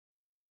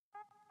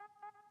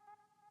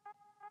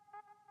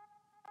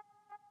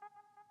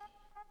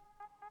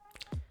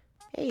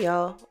Hey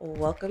y'all,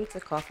 welcome to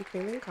Coffee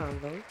Cream and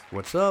Convo.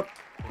 What's up?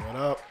 What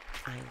up?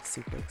 I'm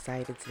super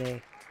excited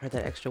today. Heard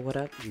that extra what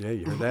up? Yeah,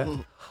 you heard that?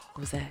 What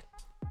was that?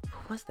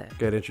 Who was that?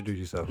 Go ahead, introduce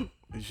yourself.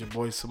 It's your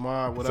boy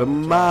Samad. What up?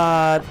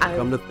 Samad, I'm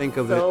come to think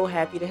of so it,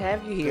 happy to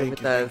have you here Thank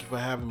with you. us Thank you for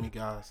having me,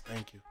 guys.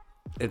 Thank you.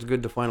 it's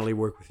good to finally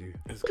work with you.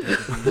 It's good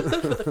to be.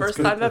 for the first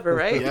time ever,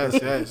 right?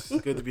 Yes.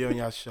 It's good to be on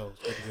y'all show.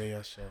 It's good to be on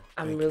y'all show.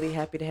 I'm Thank really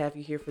happy to have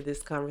you here for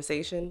this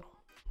conversation.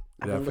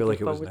 I've Yeah, I been feel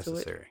like it looking was forward to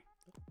necessary. you.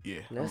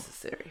 Yeah.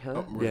 Necessary,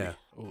 huh? I'm ready. Yeah.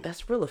 Ooh,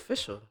 That's real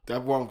official.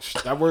 that word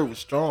was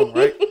strong,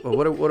 right? Well,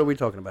 what are we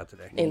talking about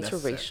today?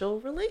 Necessary.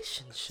 Interracial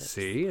relationships.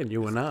 See, and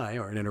you and I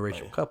are an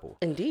interracial couple,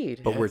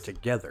 Indeed. but we're Yes.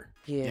 together.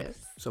 Yes.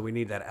 So we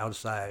need that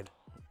outside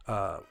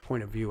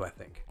point of view, I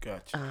think.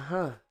 Gotcha.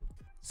 Uh-huh.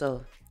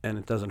 So, And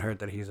it doesn't hurt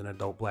that he's an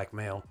adult black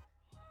male.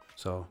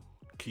 So,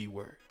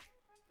 Keyword.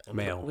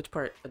 male. which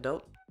part?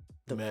 Adult?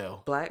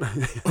 Male. Black?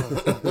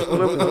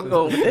 Where we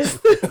going with this?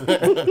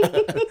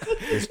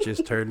 It's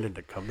just turned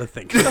into Come to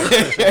Think of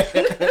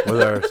It. With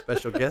our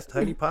special guest,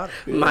 Heidi Potter.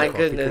 My Coffee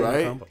goodness. Cream and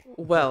Right? Combo.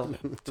 Well,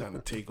 Trying to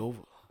take over.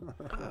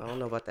 I don't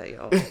know about that,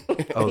 y'all.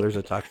 Oh, there's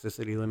a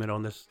toxicity limit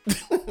on this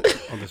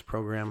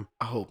program.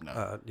 I hope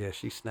not. Yeah,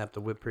 she snapped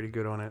the whip pretty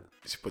good on it.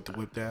 She put the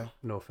whip down.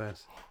 No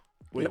offense.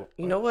 Wait.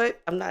 You know what?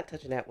 I'm not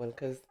touching that one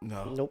because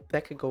No. nope,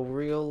 that could go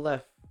real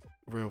left.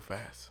 Real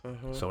fast.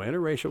 So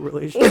interracial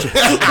relationship.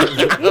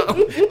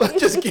 Let's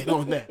just get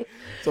on that.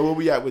 So where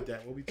we at with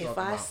that? What we talking If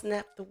I about?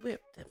 snap the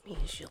whip, that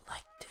means you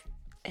liked it.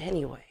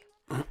 Anyway,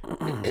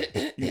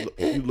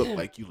 You look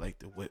like you like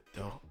the whip,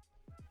 though.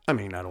 I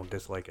mean, I don't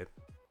dislike it.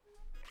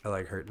 I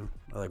like hurting.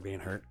 I like being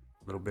hurt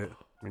a little bit.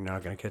 I mean, you're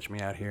not gonna catch me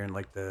out here in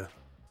like the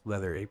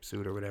leather ape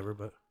suit or whatever,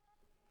 but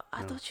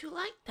I thought you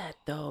liked that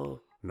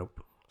though. nope.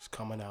 It's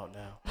coming out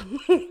now.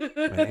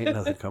 Man, ain't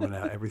nothing coming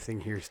out.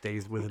 Everything here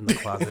stays within the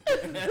closet.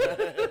 That's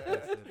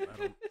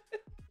it.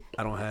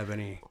 I don't have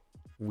any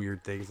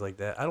weird things like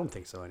that. I don't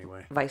think so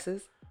anyway.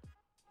 Vices?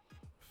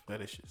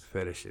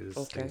 Fetishes.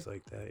 Okay. Things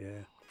like that.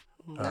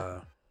 Yeah.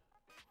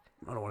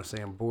 I don't want to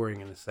say I'm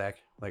boring in a sec.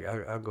 Like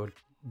I'll go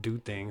do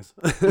things,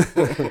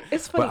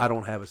 It's funny. but I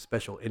don't have a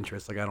special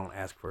interest. Like I don't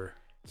ask for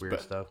weird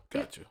stuff.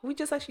 Gotcha. We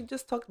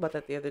just talked about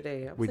that the other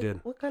day. I was We like, did.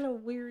 What kind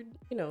of weird,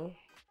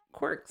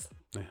 quirks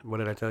Yeah, what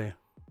did I tell you?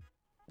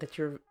 that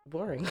you're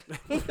boring?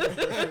 I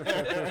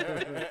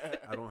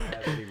don't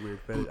have any weird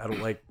fetish. I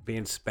don't like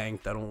being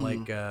spanked. I don't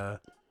like I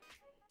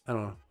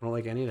don't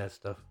like any of that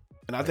stuff.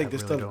 And I think I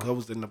this really stuff don't.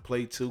 goes into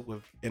play too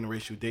with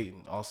interracial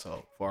dating also,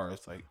 as far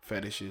as like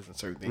fetishes and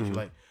certain things Mm-hmm. you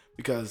like.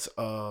 Because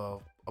a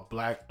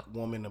black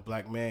woman, a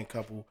black man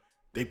couple,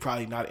 they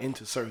probably not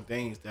into certain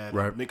things that a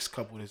Right. mixed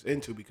couple is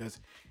into because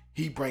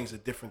he brings a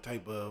different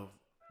type of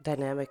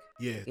Dynamic.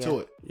 to Yeah.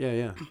 it.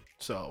 Yeah.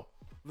 So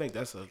I think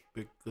that's a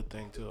good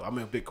thing too. I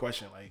mean, a big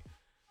question like,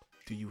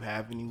 do you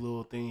have any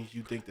little things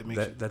you think that makes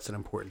you? That's an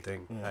important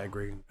thing. Yeah. I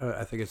agree.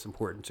 I think it's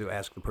important to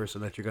ask the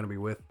person that you're going to be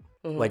with,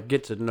 Mhm. like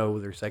get to know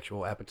their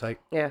sexual appetite.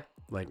 Yeah.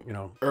 Like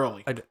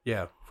Early.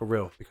 yeah, for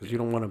real, because you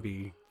don't want to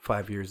be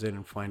 5 years in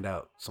and find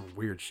out some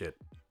weird shit.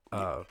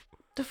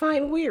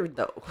 Define weird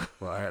though.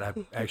 Well, I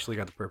actually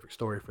got the perfect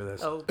story for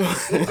this. Oh.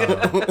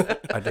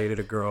 I dated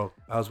a girl.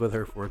 I was with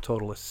her for a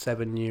total of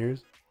 7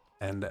 years,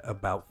 and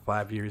about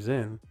 5 years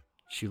in,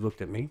 she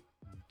looked at me,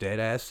 dead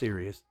ass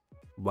serious,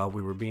 while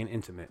we were being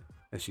intimate,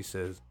 and she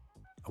says,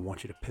 "I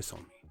want you to piss on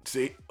me."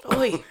 See,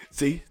 Oy.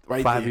 see,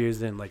 right 5 there.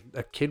 years in, like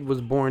a kid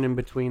was born in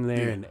between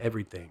there Yeah. and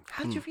everything.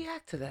 How'd you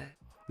react to that?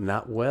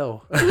 Not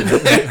well.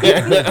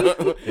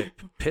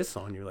 Piss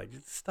on you, like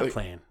stop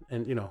playing,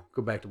 and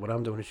go back to what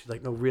I'm doing. And she's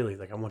like, "No, really,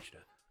 like I want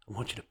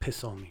you to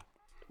piss on me."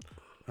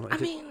 I'm like, I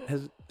mean-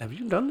 have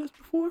you done this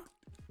before?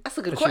 That's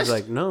a good And question. she's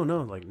like, no,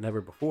 like never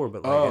before,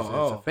 but like it's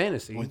a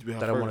fantasy Want to be her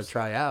that I want to first.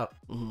 try out.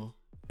 Mm-hmm.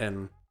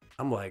 And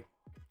I'm like,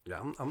 yeah,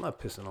 I'm not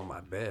pissing on my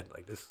bed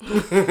like this.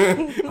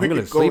 I'm I'm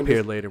gonna sleep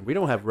here later. We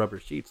don't have rubber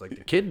sheets like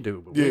the kid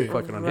do, but we ain't Yeah.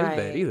 fucking on his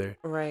bed either.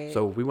 Right.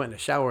 So we went in the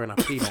shower and I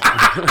peed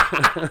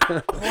on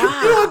him.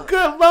 wow.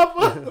 Good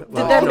mama.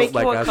 Well, that make you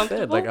like I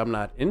uncomfortable? said, like I'm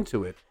not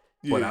into it,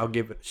 but Yeah. I'll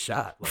give it a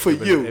shot. Like, For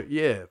if it- you.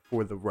 yeah,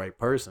 for the right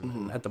person.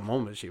 And at the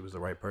moment, she was the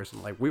right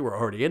person. Like we were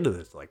already into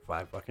this like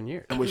 5 fucking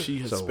years. And was she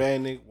So-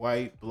 Hispanic,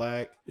 white,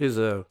 black, Is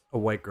a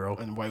white girl,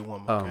 and white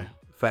woman? Okay.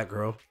 fat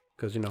girl,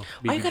 because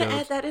Why you gotta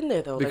add that in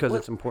there though? Because like,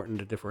 it's important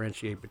to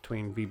differentiate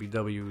between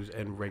BBWs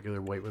and regular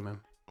white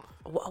women.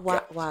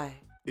 why?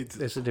 It's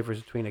There's a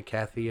difference between a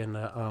Kathy and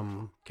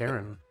a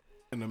Karen.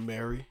 and a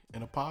Mary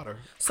and a Potter.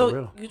 So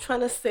real. you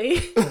trying to say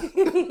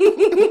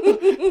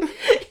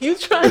you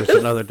trying There's to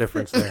another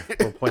difference there.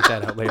 We'll point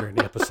that out later in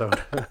the episode.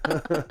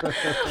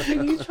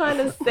 you trying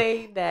to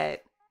say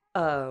that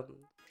a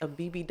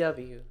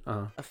BBW,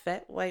 Uh-huh. a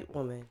fat white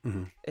woman,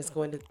 Mhm. is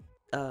going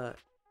to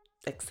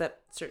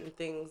accept certain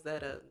things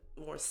that a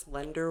more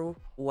slender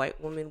white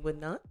woman would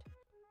not?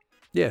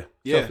 Yeah,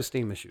 Yeah.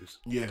 self-esteem issues.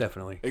 Yeah.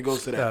 Definitely. It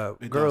goes to that.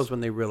 It Girls, does. when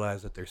they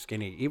realize that they're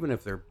skinny, even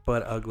if they're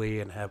butt ugly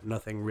and have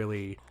nothing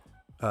really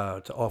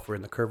to offer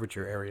in the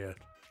curvature area,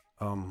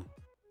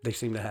 they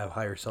seem to have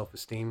higher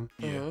self-esteem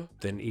Yeah.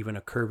 than even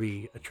a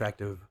curvy,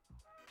 attractive,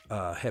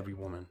 heavy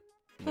woman.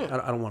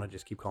 I don't want to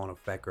just keep calling them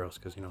fat girls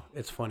because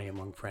it's funny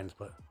among friends,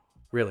 but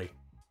really,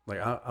 like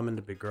I'm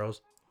into big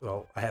girls.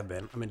 Well, I have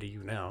been. I'm into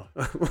you now.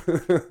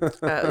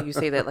 You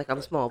say that like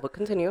I'm small, but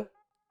continue.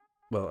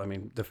 Well, I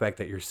mean, the fact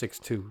that you're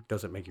 6'2"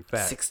 doesn't make you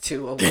fat.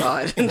 6'2", oh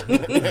God.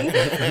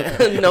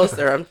 No,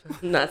 sir, I'm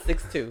not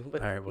 6'2".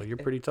 But All right, well, you're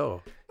pretty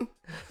tall.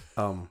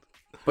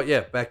 But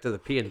yeah, back to the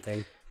peeing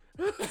thing.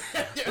 Yeah,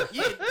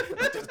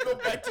 just go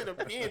back to the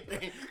peeing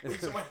thing.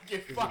 Somebody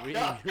get fucked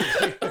up.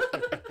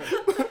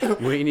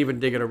 We ain't even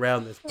digging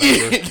around this.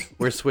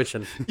 We're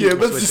switching. Yeah,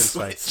 we're let's switching just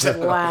switch. sites.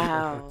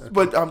 wow.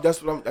 But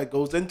that's what that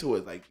goes into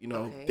it. Like,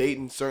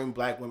 dating certain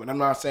black women. I'm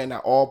not saying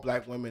that all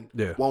black women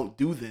won't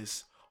do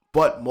this,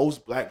 but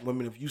most black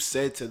women, if you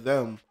said to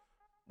them,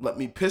 "Let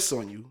me piss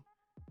on you,"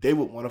 they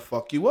would want to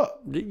fuck you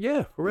up.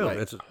 Yeah, for real.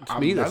 Like, To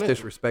me, that's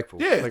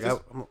disrespectful. Yeah, like I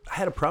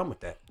had a problem with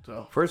that.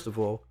 So. First of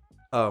all,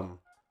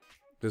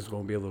 this is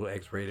going to be a little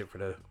X-rated for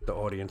the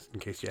audience in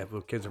case you have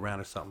little kids around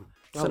or something.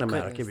 Send them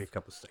out. I'll give you a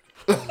couple seconds.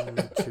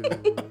 1,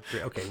 2,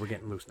 3. Okay, we're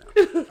getting loose now.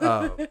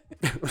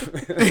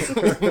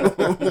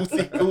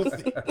 Loosey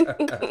goosey.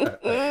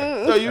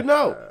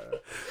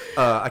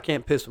 So I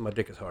can't piss when my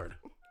dick is hard.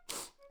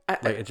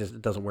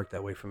 It doesn't work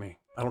that way for me.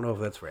 I don't know if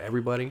that's for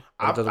everybody.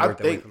 But it doesn't work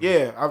that way for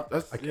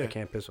me. I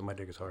can't piss when my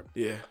dick is hard.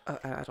 Yeah.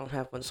 I don't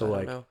have one, So, so I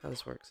like, don't know how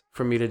this works.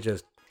 For me to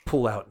just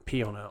pull out and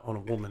pee on a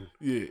woman,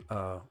 Yeah.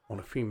 on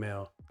a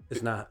female,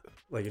 it's not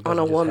like it On doesn't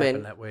a just woman,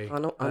 happen that way.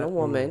 on a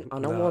woman,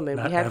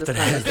 not we had this after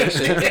that.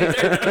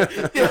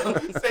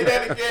 conversation. Say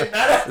that again.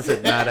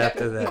 Not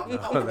after that.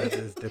 No, that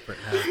is different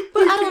now.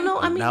 But I don't know.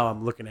 I mean, Now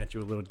I'm looking at you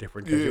a little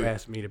different because you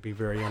asked me to be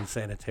very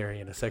unsanitary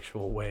in a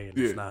sexual way, and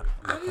it's not.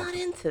 I'm not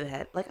into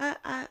that. Like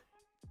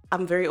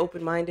I'm very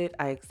open-minded.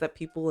 I accept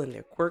people and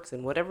their quirks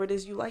and whatever it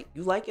is you like.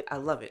 You like it, I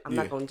love it. I'm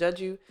not going to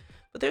judge you.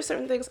 But there's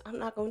certain things I'm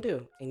not going to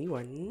do. And you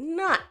are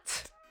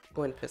not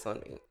going to piss on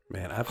me.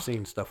 Man, I've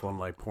seen stuff on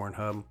like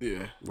Pornhub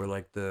where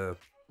like the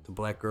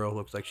black girl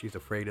looks like she's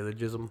afraid of the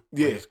jism.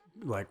 Yeah.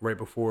 Like right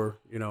before,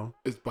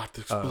 it's about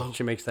to explode.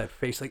 she makes that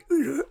face like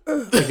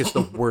it's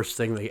the worst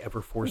thing they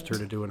ever forced her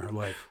to do in her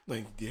life.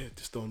 Like,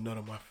 just don't nut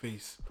on my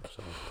face.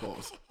 So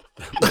pause.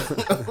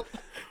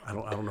 I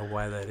don't know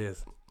why that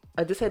is.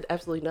 This had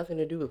absolutely nothing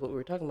to do with what we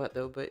were talking about,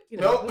 though. But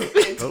Nope.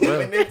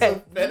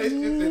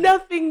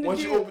 Nothing to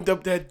Once do. you opened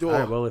up that door. All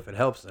right, well, if it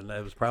helps, then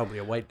it was probably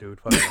a white dude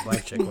fucking a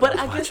black chick. But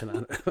I guess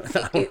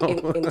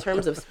in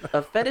terms of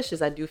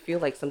fetishes, I do feel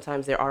like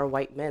sometimes there are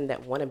white men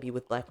that want to be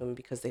with black women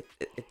because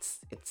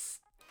it's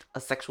a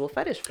sexual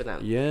fetish for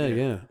them.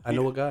 Yeah. I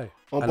know a guy.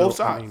 On both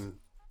sides. I mean,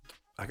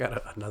 I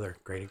got another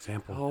great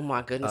example. Oh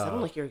my goodness, I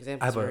don't like your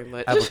examples very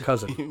much. I have a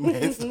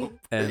cousin,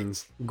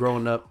 and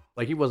growing up,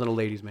 like he wasn't a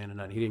ladies' man or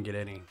nothing. He didn't get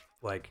any,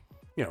 like,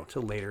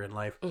 till later in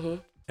life. Mm-hmm.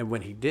 And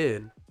when he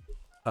did,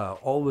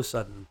 all of a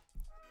sudden,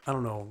 I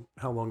don't know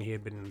how long he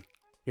had been,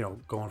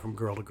 going from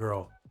girl to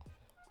girl,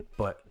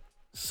 but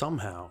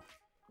somehow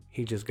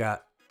he just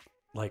got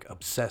like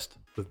obsessed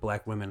with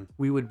black women.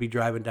 We would be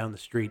driving down the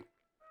street,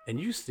 and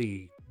you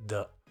see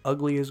the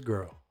ugliest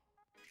girl,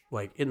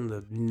 like in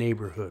the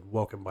neighborhood,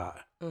 walking by,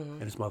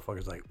 and this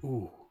motherfucker's like,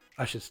 "Ooh,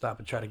 I should stop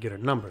and try to get her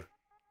number."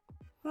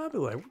 And I'd be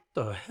like, "What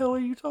the hell are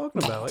you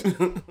talking about?" Like, Just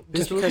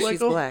bitch because like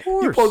she's a black.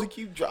 horse. You're supposed to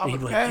keep And dropping he'd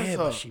be like, past "Yeah, her.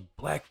 but she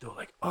black though."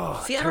 Like,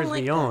 oh, See, it I don't turns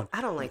like me that. on.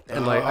 I don't like that.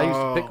 And like I used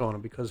to pick on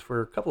him because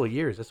for a couple of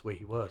years, that's the way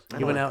he was.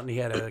 He went out and he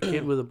had a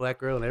kid with a black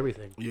girl and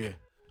everything. Yeah.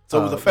 So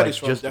it was a fetish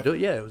for him, just to do,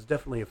 it was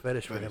definitely a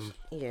fetish for him.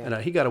 Yeah. And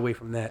he got away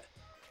from that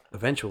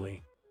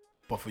eventually.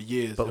 But for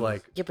years. But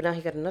like, Yeah, but now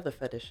he got another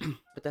fetish.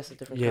 But that's a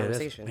different yeah,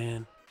 conversation.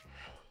 man,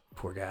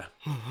 poor guy.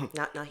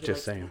 Now he Just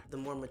likes saying. the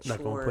more mature.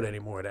 Not gonna put any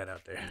more of that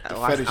out there.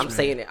 Oh, fetish I'm man.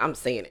 saying it. I'm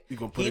saying it. You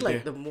gonna put He it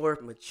like there? the more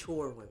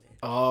mature women.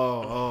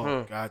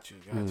 Oh, got you.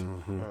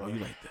 Oh, you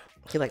like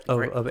that. He like the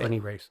Of any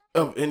race.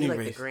 Of any he like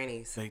race. the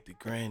grannies. Like the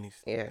grannies.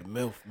 Yeah. The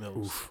MILF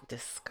mills.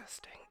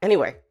 Disgusting.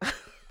 Anyway.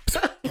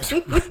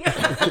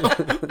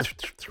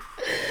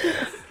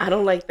 I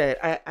don't like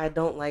that. I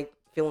don't like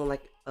feeling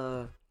like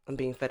I'm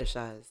being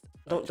fetishized.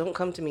 Don't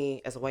come to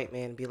me as a white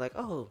man and be like,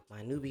 "Oh,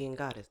 my Nubian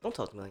goddess." Don't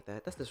talk to me like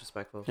that. That's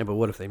disrespectful. Yeah, but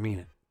what if they mean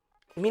it?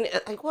 I mean,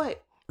 like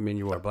what? I mean,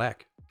 you are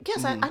black.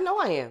 Yes, I know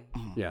I am.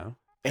 Yeah.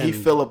 And he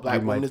feel a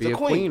black you woman might is be a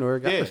queen. or a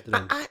goddess to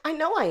them. I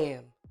know I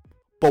am.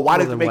 But why Well,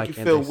 does it then make why you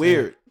can't feel they say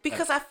weird?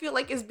 Because I feel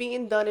like it's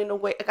being done in a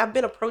way. Like I've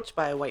been approached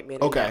by a white man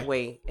in that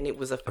way, and it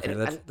was a. Okay,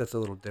 and that's a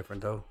little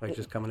different though. Like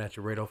just coming at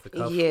you right off the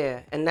cuff. yeah,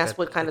 and that's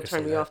what I kind of can see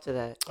turned me that. off to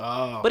that.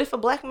 Oh. But if a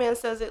black man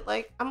says it,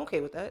 like I'm okay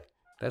with that.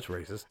 That's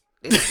racist.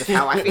 It's just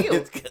how I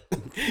feel.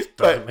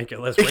 Doesn't make it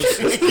less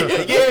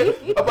racist.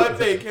 Yeah, I'm about to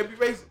say it can't be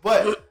racist.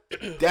 But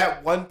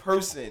that one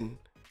person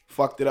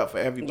fucked it up for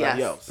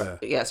everybody else.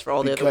 Yes, for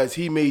all the other. Because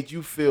he made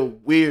you feel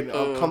weird and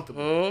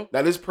uncomfortable.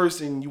 Now this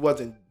person you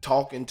wasn't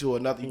talking to or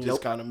nothing, you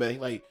just kind of made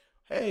like,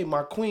 "Hey,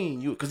 my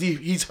queen," because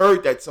he's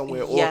heard that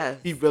somewhere, or Yes.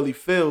 he really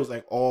feels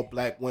like all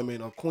black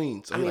women are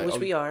queens. So I he's mean, like,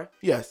 which we are.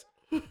 Yes.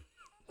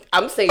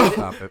 I'm saying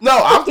it. No,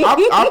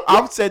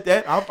 I've said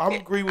that. I'm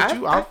agree with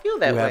you. I feel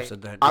that you way. have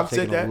said that. I've I've said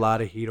taken that. a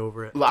lot of heat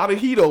over it. A lot of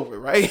heat over it,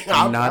 right?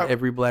 Not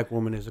every black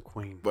woman is a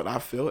queen. But I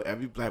feel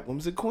every black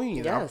woman's a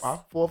queen. Yes. I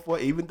fall for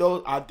it, even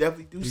though I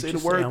definitely do say the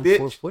just word I'm bitch.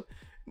 4 foot?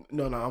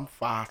 No, I'm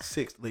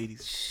 5'6",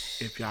 ladies.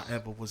 If y'all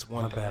ever was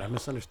My wondering. bad. I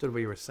misunderstood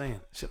what you were saying.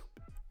 Shut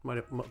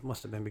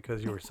Must have been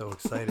because you were so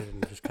excited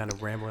and just kind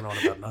of rambling on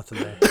about nothing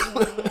there.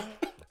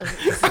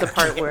 This is the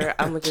part where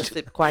I'm gonna just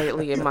sit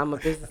quietly and mind my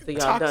business till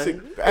y'all toxic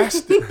done.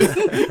 bastard.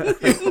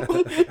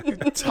 You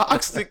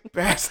toxic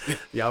bastard.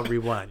 Y'all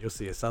rewind. You'll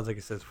see. It sounds like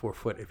it says 4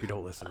 foot if you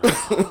don't listen. Oh,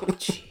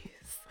 jeez.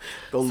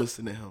 Don't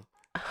listen to him.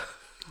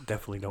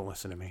 Definitely don't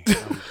listen to me.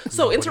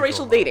 So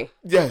interracial dating.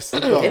 Yes.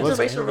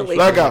 Interracial Let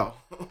relationship. go.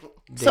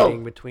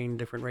 Dating between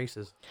different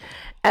races.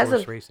 As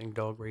Horse of racing,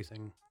 dog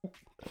racing.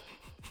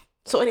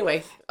 So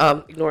anyway,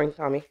 ignoring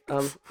Tommy,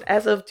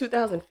 as of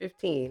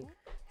 2015,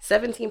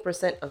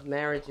 17% of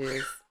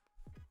marriages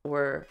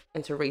were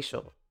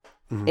interracial,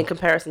 in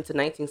comparison to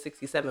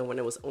 1967 when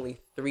it was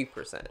only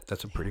 3%.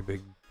 That's a pretty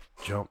big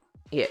jump.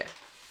 Yeah.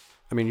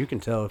 I mean, you can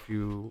tell if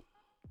you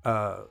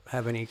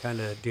have any kind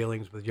of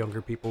dealings with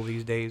younger people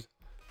these days.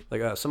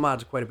 Like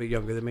Samad's quite a bit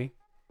younger than me.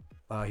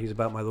 He's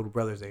about my little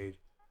brother's age.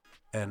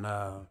 And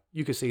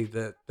you can see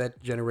that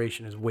that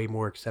generation is way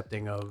more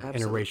accepting of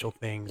interracial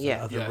things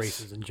and other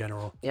races in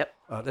general. Yep.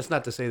 That's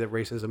not to say that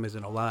racism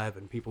isn't alive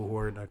and people who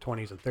are in their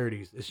 20s and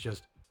 30s. It's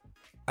just,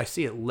 I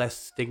see it less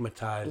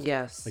stigmatized.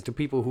 Yes. Like the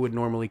people who would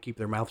normally keep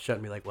their mouth shut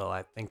and be like, well,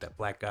 I think that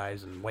black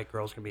guys and white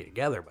girls can be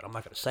together, but I'm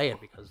not going to say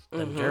it because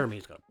then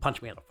Jeremy's going to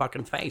punch me in the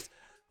fucking face.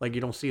 Like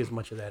you don't see as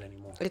much of that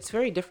anymore. It's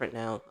very different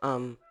now.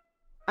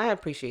 I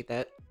appreciate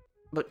that,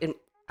 but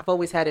I've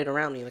always had it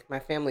around me. Like my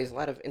family's a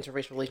lot of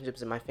interracial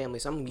relationships in my family,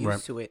 so I'm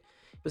used to it.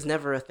 It was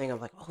never a thing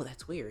of like, oh,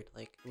 that's weird.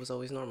 Like it was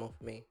always normal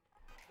for me.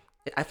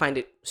 I find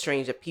it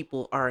strange that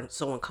people aren't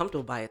so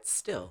uncomfortable by it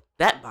still.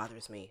 That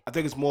bothers me. I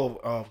think it's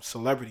more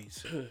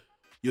celebrities.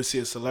 You'll see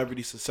a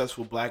celebrity,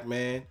 successful black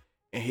man,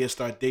 and he'll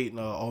start dating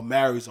or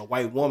marries a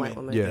white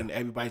woman, and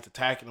everybody's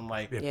attacking him.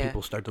 Like,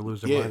 people start to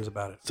lose their minds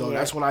about it. So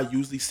that's when I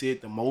usually see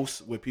it the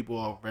most, where people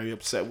are very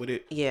upset with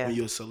it. Yeah. When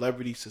you're a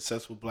celebrity,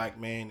 successful black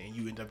man, and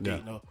you end up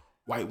dating a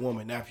white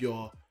woman. Now, if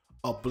you're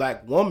a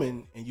black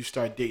woman and you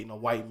start dating a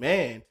white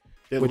man,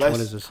 which one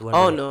is a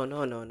celebrity? Oh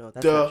no,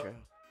 that's not true.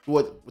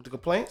 What with the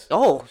complaints?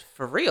 Oh,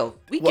 for real,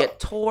 we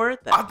get tore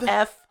the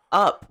f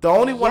up. The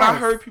only one I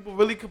heard people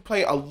really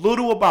complain a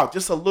little about,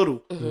 just a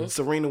little,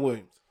 Serena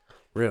Williams.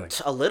 Really?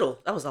 A little.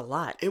 That was a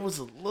lot. It was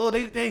a little.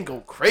 They didn't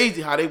go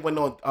crazy how they went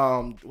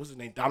on. What's his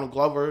name? Donald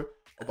Glover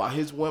about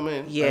his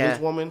woman. Yeah. His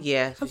woman.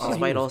 Yeah. She's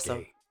white also.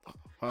 Gay.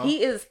 Huh?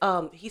 He is.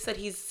 He said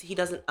he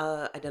doesn't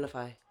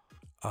identify.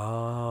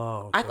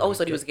 Oh. I always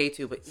thought he was gay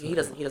too, but he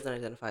doesn't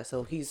identify.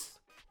 So he's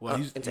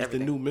he's the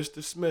new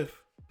Mr. Smith.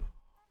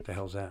 What the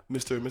hell's that?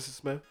 Mr. and Mrs.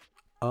 Smith.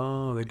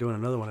 Oh, they're doing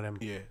another one of them.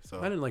 Yeah. So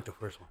I didn't like the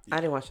first one. I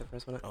didn't watch the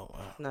first one. Oh wow.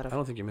 Not I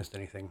don't think you missed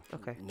anything.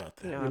 okay.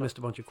 Nothing. No. You missed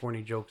a bunch of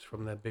corny jokes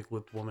from that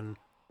big-lipped woman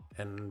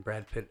and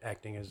Brad Pitt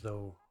acting as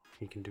though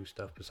he can do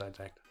stuff besides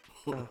act.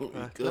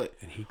 Good.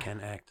 And he can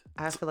act.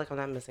 I feel like I'm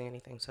not missing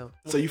anything. So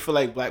You feel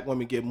like black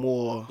women get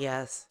more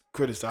yes,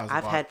 criticized?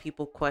 I've had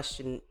people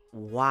question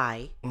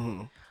why.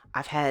 Mm-hmm.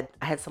 I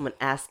had someone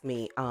ask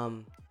me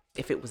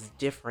if it was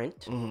different.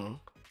 Mm-hmm.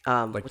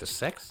 Like the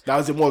sex? Now,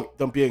 is it more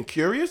them being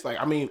curious? Like,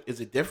 I mean, is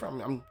it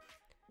different?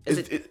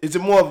 Is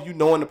it more of you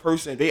knowing the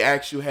person? They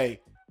ask you,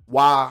 hey,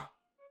 why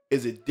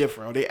is it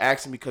different? Are they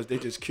asking because they're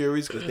just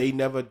curious because they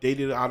never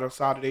dated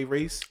outside of their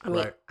race? I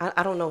mean,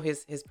 I don't know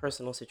his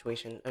personal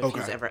situation, if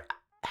he's ever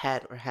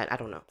had. I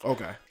don't know.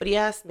 Okay. But he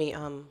asked me,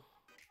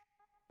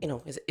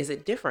 is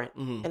it different?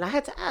 Mm-hmm. And I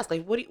had to ask,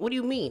 like, what do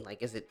you mean?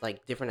 Like, is it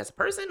like different as a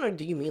person, or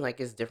do you mean like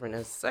it's different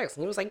as sex?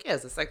 And he was like,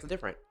 yes, the sex is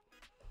different.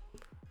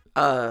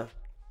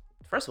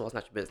 First of all, it's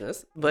not your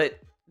business, but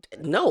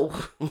no,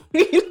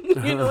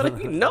 you know what I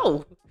mean?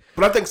 No.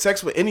 But I think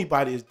sex with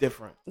anybody is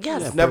different.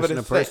 Yes. It's never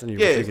the same.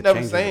 Yeah, it's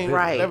never the same.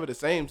 Right. It's never the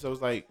same. So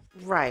it's like,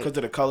 right, because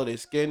of the color of their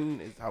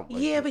skin. Is how.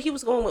 Yeah, but he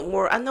was going with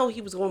more. I know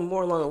he was going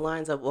more along the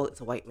lines of, well, it's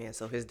a white man,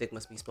 so his dick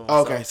must be small.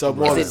 Okay, so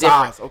more is the it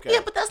different? size. Okay. Yeah,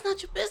 but that's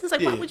not your business.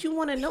 Like, why would you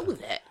want to know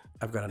that?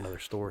 I've got another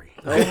story.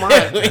 Oh my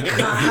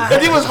god!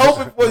 And he was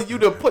hoping for you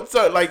to put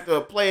something like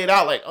to play it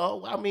out. Like,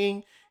 oh, I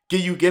mean,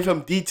 give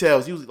him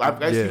details. He was like,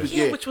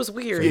 which was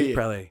weird. So he's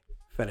probably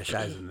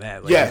fetishizing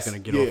that. Like, he's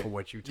going to get off of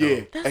what you tell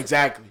him. Yeah,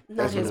 exactly.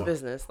 Not his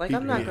business. Like,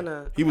 I'm not going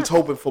to... He was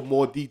hoping for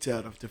more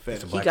detail to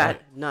fetish. He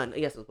got none.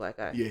 Yes, it was a black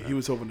guy. Yeah, he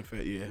was hoping to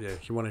fetish, Yeah,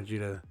 he wanted you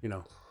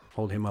to,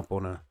 hold him up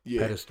on a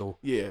pedestal.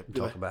 Yeah. And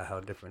talk about how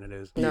different it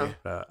is. No.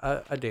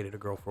 I dated a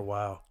girl for a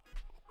while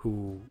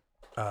who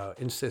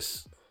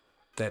insists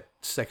that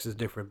sex is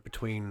different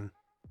between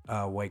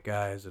white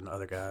guys and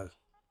other guys,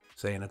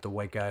 saying that the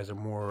white guys are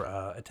more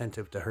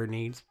attentive to her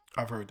needs.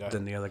 I've heard that.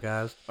 Than the other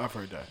guys. I've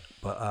heard that.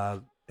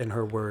 But in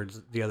her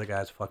words, the other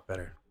guys fuck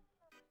better.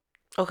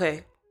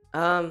 Okay.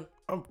 I've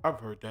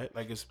heard that.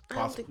 Like, it's possible.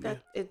 I don't think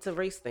that it's a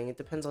race thing. It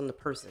depends on the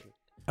person.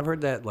 I've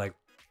heard that like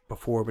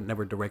before, but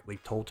never directly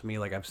told to me.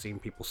 Like I've seen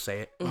people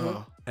say it,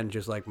 and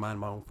just like mind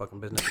my own fucking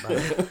business about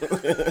it.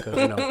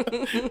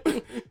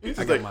 Because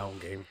I got my own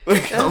game.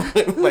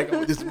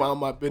 I'm just mind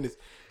my business.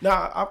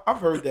 Nah, I've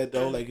heard that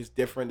though. Like it's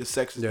different. The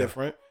sex is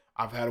different.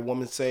 I've had a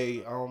woman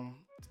say,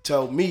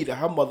 tell me that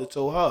her mother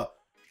told her,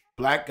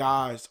 black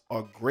guys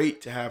are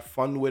great to have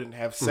fun with and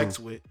have sex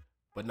with,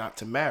 but not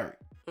to marry.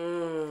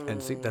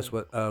 And see, that's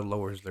what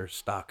lowers their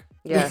stock.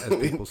 Yeah, as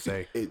people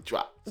say, it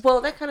drops.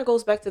 Well, that kind of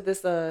goes back to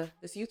this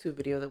this YouTube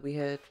video that we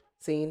had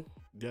seen.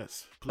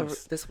 Yes,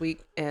 please. This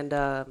week, and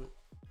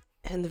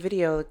in the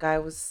video, the guy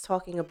was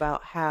talking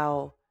about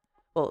how,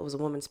 well, it was a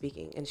woman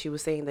speaking, and she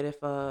was saying that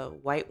if a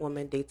white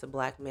woman dates a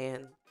black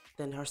man,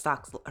 then her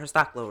stock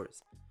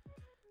lowers.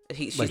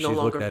 She's no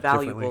longer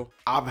valuable.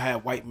 I've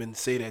had white men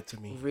say that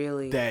to me.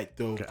 Really?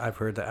 I've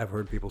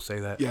heard people say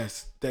that.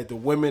 Yes, that the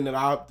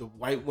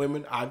white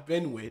women I've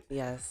been with,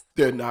 yes,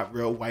 they're not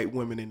real white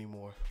women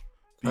anymore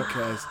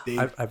because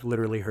I've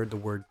literally heard the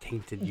word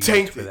tainted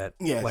used for that.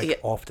 Yes.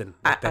 Often.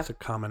 That's a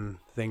common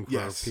thing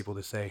for people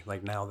to say.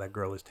 Like now that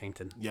girl is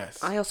tainted.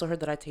 Yes. I also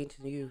heard that I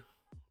tainted you.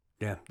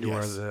 Yeah, you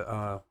are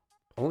the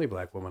only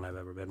black woman I've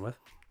ever been with.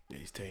 Yeah,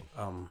 he's tainted.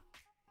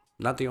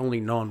 Not the only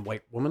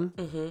non-white woman,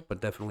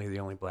 but definitely the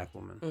only black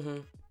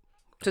woman.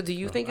 So do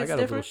you think it's different?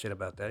 I got a little shit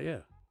about that, yeah.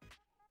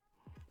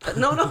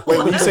 No. Wait,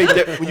 when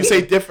you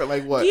say different,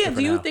 like what? Yeah,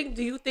 Different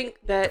do you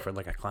think that different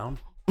like a clown?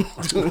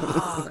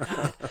 Oh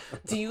God.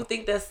 Do you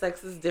think that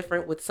sex is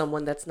different with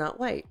someone that's not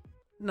white?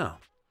 No,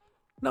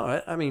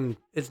 I mean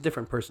it's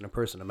different person to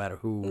person, no matter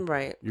who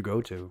you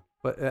go to.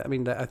 But I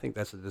mean, I think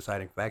that's the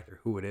deciding factor: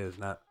 who it is,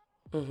 not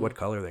what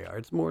color they are.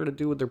 It's more to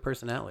do with their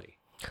personality.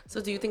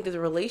 So do you think that the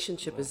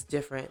relationship is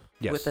different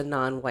with a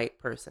non-white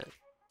person?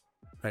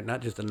 Right,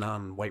 not just a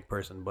non-white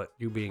person, but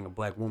you being a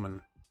black woman,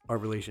 our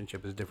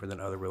relationship is different than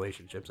other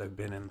relationships I've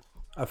been in.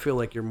 I feel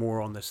like you're more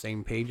on the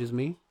same page as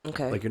me.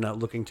 Okay. Like you're not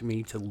looking to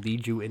me to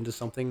lead you into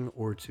something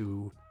or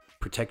to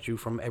protect you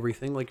from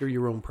everything. Like you're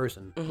your own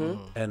person.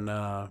 And,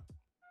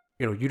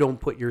 you don't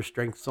put your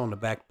strengths on the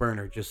back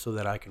burner just so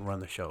that I can run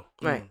the show.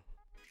 Right.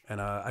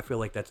 And I feel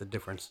like that's a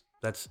difference.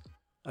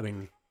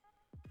 I'm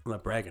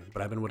not bragging,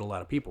 but I've been with a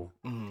lot of people,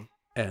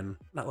 and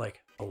not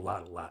like a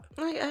lot.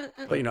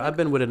 But I've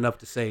been with enough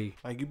to say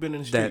like you've been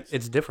in the streets. That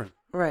it's different.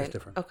 Right. It's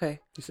different.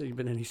 Okay. You said you've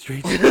been in these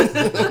streets.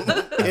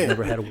 I've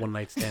never had a one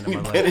night stand in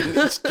my life. Been in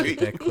the street.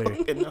 That clear.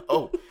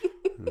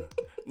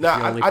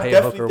 Nah, I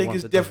definitely think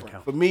it's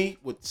different. For me,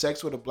 with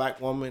sex with a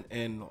black woman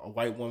and a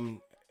white woman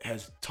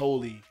has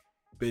totally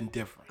been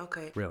different.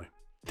 Okay. Really?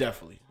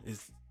 Definitely.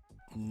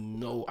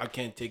 I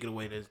can't take it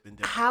away that it's been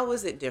different. How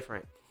is it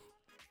different?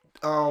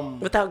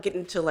 Without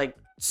getting to like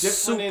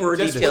super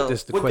details.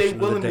 Just what they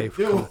willing to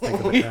do.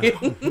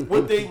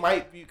 What they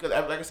might be, because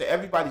like I said,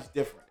 everybody's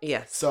different.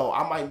 Yes. So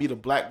I might meet a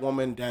black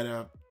woman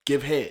that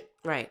give head.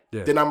 Right.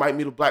 Yeah. Then I might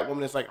meet a black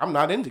woman that's like, I'm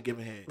not into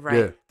giving head. Right.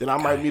 Yeah. Then I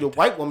might meet a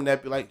white woman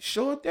that be like,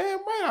 sure damn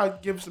right I'll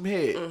give some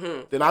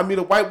head. Then I meet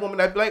a white woman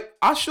that be like,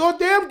 I sure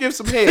damn give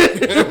some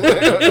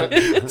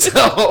head.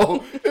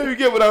 So if you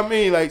get what I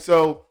mean, like,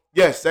 so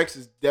yes, sex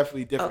is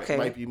definitely different. Okay. It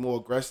might be more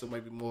aggressive,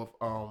 might be more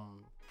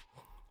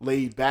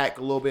laid back,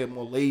 a little bit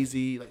more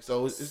lazy. Like,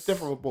 so it's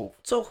different with both.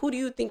 So who do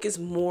you think is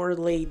more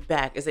laid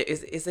back? Is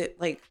it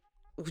like,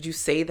 would you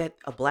say that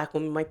a black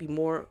woman might be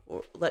more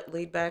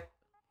laid back?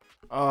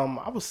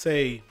 I would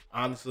say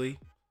honestly.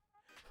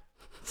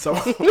 So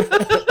and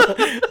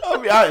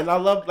I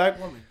love black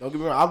women. Don't get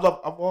me wrong. I love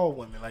all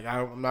women. Like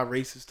I'm not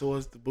racist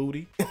towards the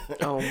booty.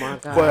 Oh my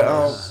god.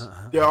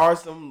 But there are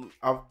some.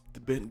 I've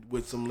been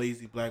with some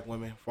lazy black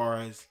women. As far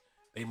as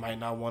they might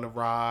not want to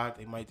ride,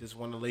 they might just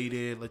want to lay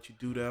there and let you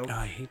do them. Oh,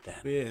 I hate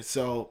that. Yeah.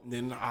 So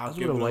then I'll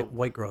give a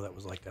white girl that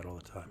was like that all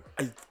the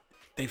time.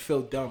 They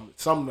feel dumb.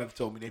 Some of them have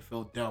told me they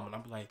feel dumb, and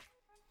I'm like,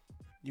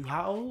 "You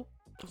how old?"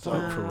 So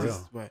for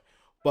real.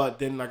 But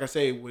then, like I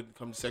say, when it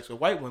comes to sex with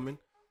white women,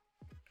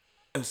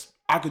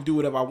 I could do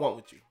whatever I want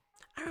with you.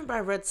 I remember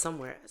I read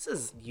somewhere, this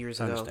is years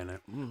ago, understand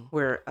that.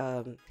 Where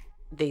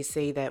they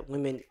say that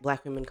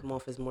black women come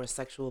off as more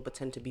sexual, but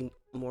tend to be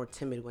more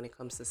timid when it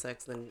comes to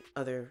sex than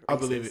other races. I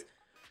believe it.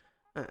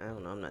 I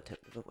don't know, I'm not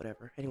tempted, but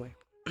whatever. Anyway.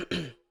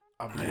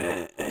 I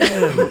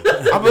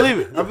believe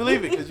it. I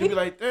believe it. Because you be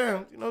like,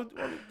 damn,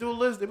 do a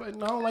list. They be like,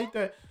 no, I don't like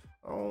that.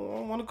 I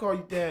don't want to call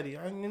you daddy.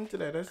 I ain't into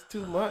that. That's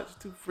too much.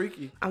 Too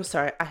freaky. I'm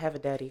sorry. I have a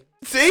daddy.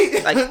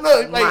 See? Like,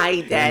 look,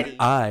 my daddy.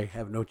 I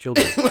have no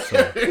children.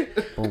 So,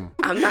 boom.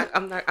 I'm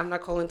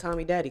not calling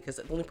Tommy daddy because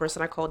the only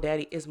person I call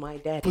daddy is my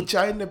daddy. But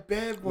y'all in the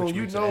bedroom. Which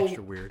makes it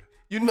extra weird.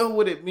 You know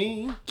what it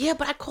means. Yeah,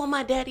 but I call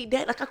my daddy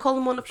dad. Like I call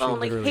him on the phone,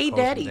 like, "Hey,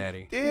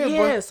 daddy."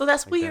 Yeah, so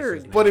that's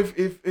weird. But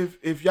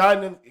if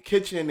y'all in the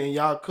kitchen and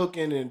y'all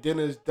cooking and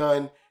dinner's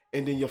done,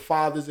 and then your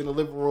father's in the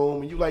living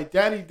room and you like,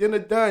 "Daddy, dinner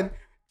done."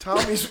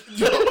 Tommy's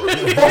both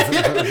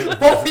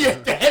of your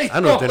daddies. I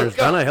know dinner's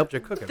done. I helped you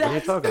cook it. What are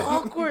you talking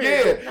about? Awkward.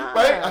 Yeah,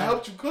 right. I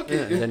helped you cook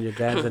it. And then your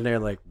dad's in there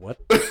like, what?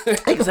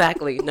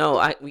 Exactly.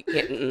 No, we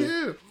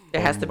can't.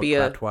 There has to be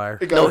a.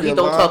 No, he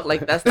don't talk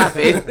like that. Stop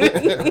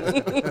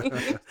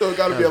it. Still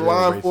gotta be a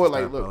line for it.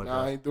 Like, look,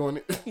 nah, I ain't doing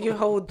it. Your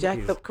whole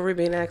jacked up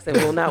Caribbean accent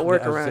will not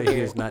work around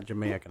here. He's not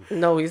Jamaican.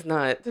 No, he's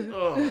not.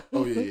 Oh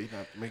yeah, he's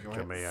not Jamaican.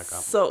 Jamaican.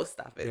 So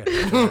stop it.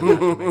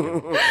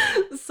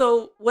 Yeah,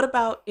 So what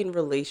about in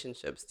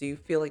relationships? Do you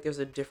feel like there's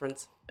a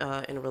difference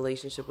in a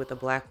relationship with a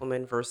black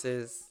woman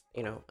versus,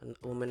 you know,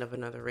 a woman of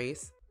another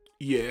race?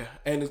 Yeah,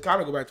 and it's kind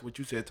of go back to what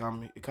you said,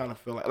 Tommy. It kind of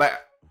feel like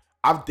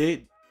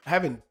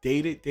haven't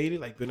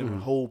dated, like been in a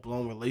whole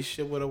blown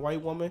relationship with a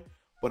white woman,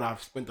 but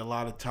I've spent a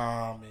lot of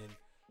time and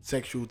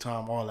sexual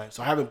time, all that.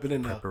 So I haven't been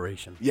in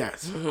preparation.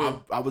 Yes,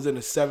 I was in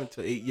a 7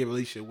 to 8 year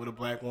relationship with a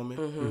black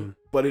woman,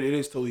 but it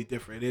is totally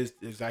different. It is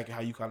exactly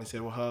how you kind of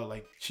said with her.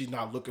 Like, she's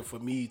not looking for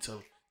me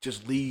to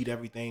just lead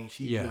everything.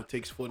 She you know,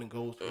 takes foot and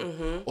goes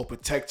or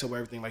protects her with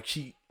everything. Like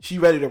she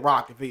ready to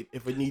rock if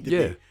it need to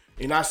be.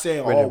 You're not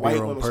saying all white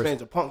women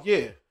fans are punk,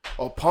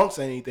 or punks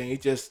or anything.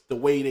 It's just the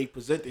way they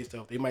present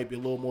themselves. They might be a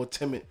little more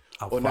timid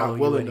or not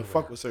willing to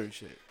fuck with certain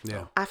shit.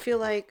 Yeah, I feel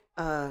like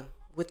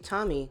with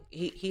Tommy,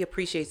 he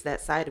appreciates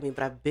that side of me,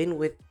 but I've been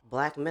with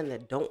black men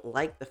that don't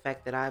like the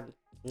fact that I'm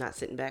not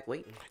sitting back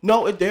waiting.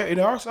 No,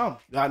 there are some.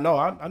 I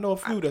know a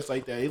few that's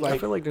like that. I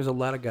feel like there's a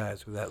lot of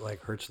guys who that like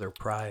hurts their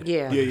pride,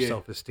 their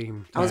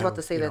self-esteem. I was about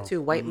to say that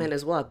too. White men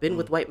as well. I've been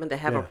with white men that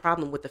have a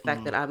problem with the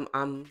fact that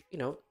I'm you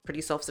know,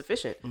 pretty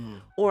self-sufficient,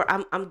 or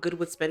I'm good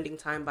with spending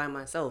time by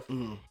myself,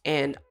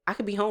 and I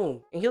could be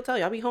home, and he'll tell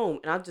you I'll be home,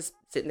 and I'm just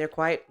sitting there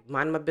quiet,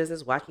 minding my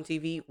business, watching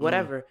TV,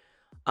 whatever.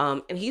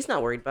 And he's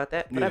not worried about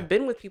that. But I've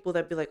been with people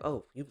that be like,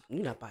 "Oh, you're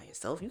not by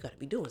yourself. You got to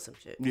be doing some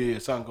shit." Yeah,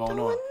 something going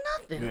on.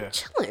 Nothing. I'm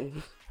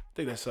chilling. I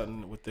think that's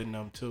something within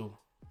them too.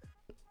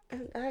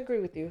 I agree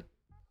with you.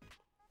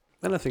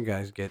 And I think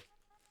guys get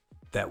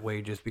that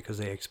way just because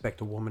they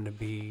expect a woman to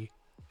be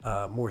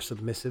more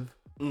submissive.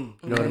 You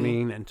know what I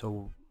mean? And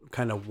to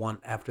kind of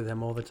want after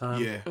them all the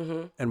time. Yeah.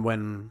 And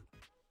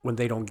when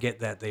they don't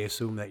get that, they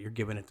assume that you're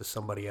giving it to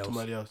somebody else.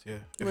 Yeah.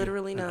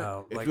 Literally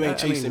not. If you ain't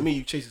chasing me,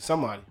 you chasing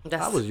somebody.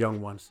 I was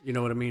young once. You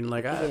know what I mean?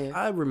 Like,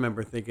 I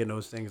remember thinking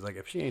those things. Like,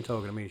 if she ain't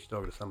talking to me, she's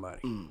talking to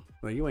somebody.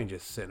 Like, you ain't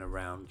just sitting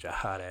around your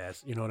hot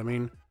ass. You know what I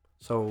mean?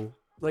 So,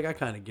 like, I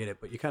kind of get it,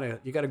 but you got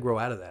to grow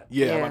out of that.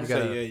 Yeah.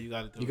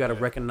 You got to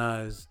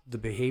recognize the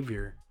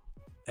behavior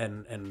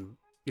and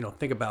you know,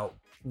 think about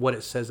what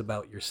it says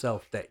about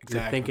yourself that you're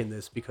thinking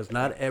this, because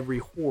not every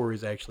whore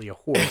is actually a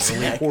whore.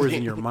 Only whores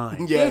in your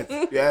mind.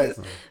 Yes.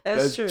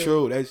 That's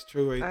true. That's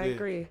true right I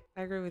there.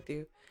 I agree with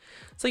you.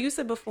 So you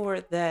said before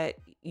that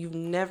you've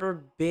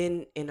never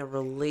been in a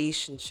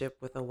relationship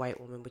with a white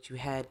woman, but you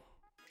had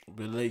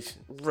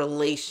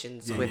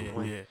relations with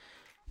one. Yeah.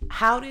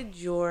 How did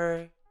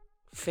your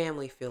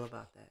family feel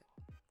about that?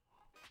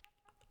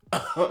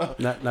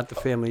 Not the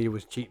family you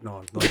was cheating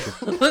on, like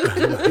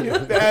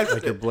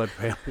your blood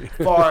family.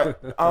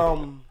 But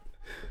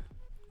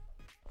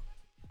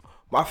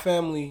my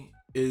family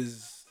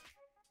is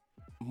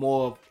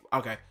more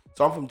okay.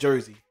 So I'm from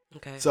Jersey.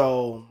 Okay.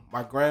 So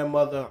my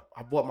grandmother,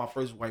 I bought my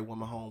first white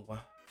woman home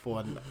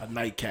for a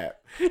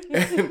nightcap, and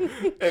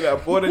I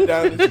bought it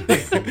down.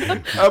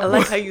 I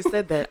like how you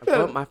said that. I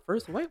brought my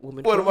first white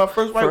woman. My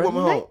first white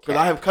woman home, because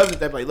I have cousins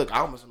that be like, "Look, I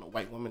almost know a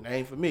white woman. That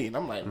ain't for me." And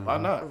I'm like, "Why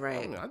not?"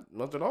 Right. I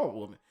nothing all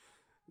woman.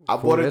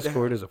 Ford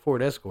Escort is a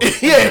Ford Escort.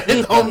 Yeah,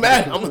 it don't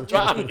matter. I'm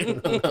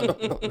driving.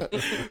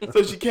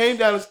 So she came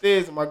down the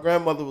stairs, and my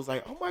grandmother was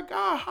like, "Oh my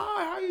God,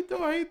 hi, how you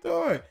doing?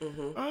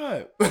 All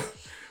right."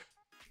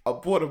 I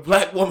brought a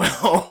black woman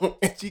home,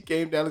 and she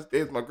came down the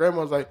stairs. My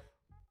grandma was like,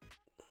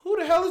 "Who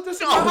the hell is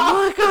this?" Oh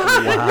my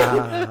God!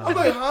 Wow. I'm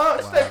like, "Huh?"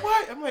 She's like,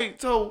 "What?" I'm like,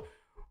 so.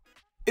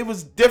 It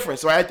was different.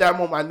 So at that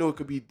moment, I knew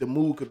the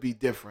mood could be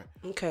different.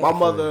 Okay. My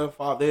mother and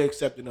father, they're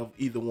accepting of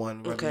either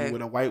one. Whether you're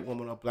with a white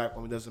woman or a black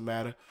woman, doesn't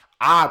matter.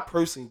 I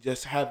personally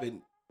just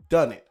haven't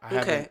done it. I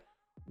haven't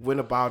went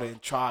about it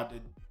and tried to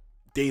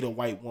date a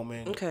white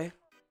woman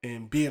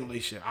and be in a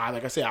relationship.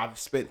 Like I said, I've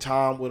spent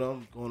time with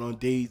them, going on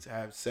dates,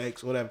 have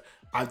sex, whatever.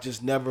 I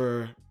just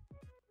never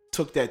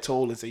took that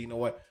toll and said, you know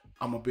what,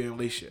 I'm going to be in a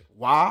relationship.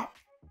 Why?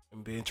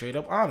 I'm being straight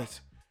up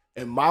honest.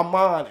 In my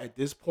mind, at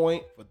this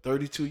point, for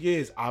 32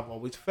 years, I've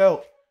always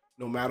felt,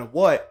 no matter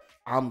what,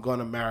 I'm going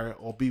to marry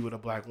or be with a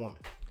black woman.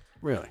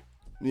 Really?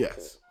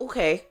 Yes.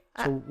 Okay.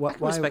 So why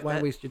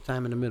waste your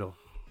time in the middle?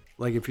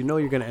 Like, if you know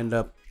you're going to end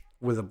up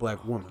with a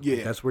black woman,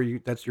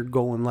 that's your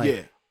goal in life.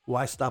 Yeah.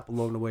 Why stop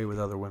along the way with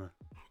other women?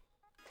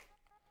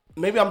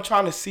 Maybe I'm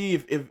trying to see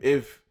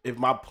if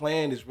my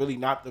plan is really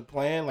not the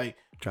plan. Like,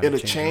 it'll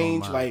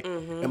change. Like,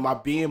 am I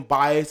being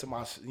biased? Am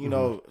I,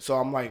 so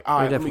I'm like,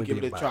 all right, let me give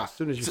it a try. As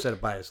soon as you set a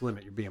bias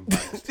limit, you're being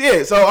biased.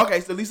 Yeah. So, okay.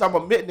 So at least I'm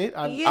admitting it.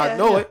 I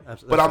know it.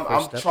 But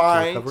I'm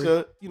trying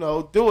to,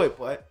 do it.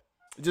 But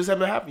it just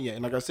hasn't happened yet.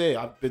 And like I said,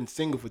 I've been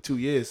single for 2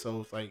 years. So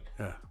it's like,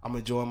 I'm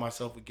enjoying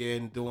myself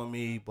again, doing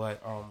me.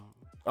 But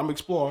I'm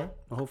exploring.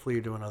 Well, hopefully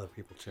you're doing other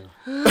people too.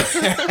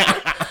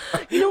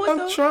 You know what?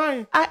 I'm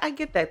trying. I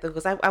get that though,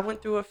 because I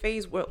went through a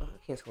phase where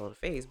I can't call it a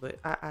phase, but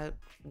I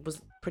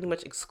was pretty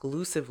much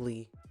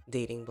exclusively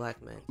dating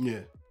black men. Yeah.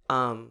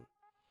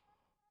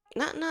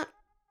 Not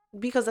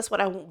because that's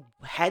what I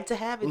had to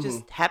have. It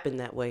just happened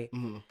that way.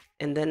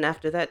 And then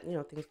after that,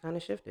 things kind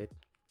of shifted.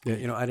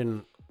 Yeah, I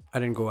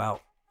didn't go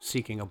out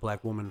seeking a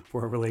black woman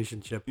for a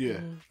relationship. Yeah.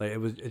 Like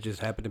it just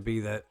happened to be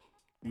that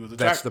Was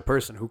that's the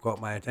person who caught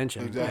my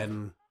attention, Exactly.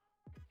 and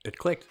it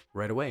clicked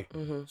right away.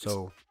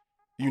 So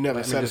you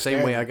never said the same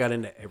standard. way I got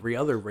into every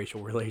other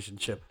racial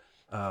relationship,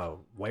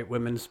 white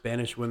women,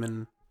 Spanish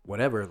women,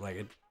 whatever.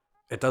 Like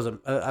it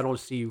doesn't. I don't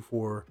see you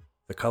for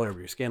the color of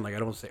your skin. Like I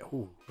don't say,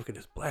 oh, look at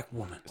this black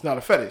woman. It's not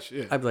a fetish.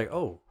 Yeah. I'd be like,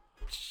 oh,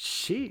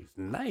 she's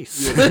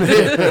nice.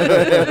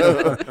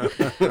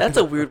 That's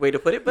a weird way to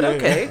put it, but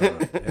okay.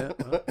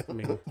 Well, I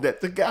mean,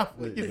 That's the guy.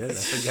 yeah,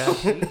 that's a guy.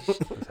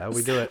 That's how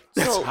we do it.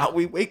 That's So- how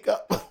we wake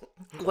up.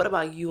 What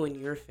about you and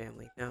your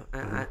family? Now,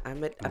 I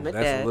met That's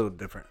Dad. a little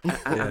different.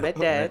 I met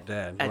Dad. You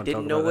I wanna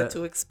didn't talk know about what that?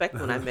 to expect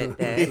when I met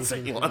Dad. So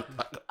you want-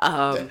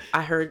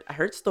 I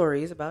heard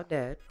stories about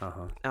Dad.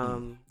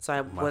 So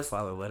I My was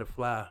father let it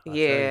fly.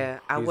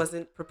 I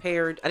wasn't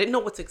prepared. I didn't know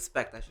what to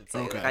expect. I should say.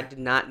 Okay. Like, I did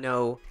not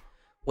know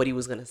what he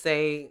was gonna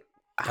say.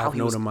 How I've he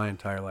known was. him my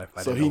entire life.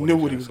 I So didn't he know knew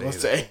what he was gonna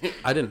gonna say.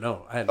 I didn't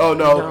know. I had Oh,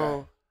 idea.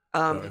 no.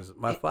 No. Because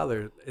my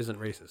father isn't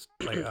racist.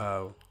 Like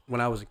when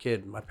I was a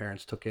kid, my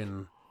parents took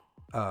in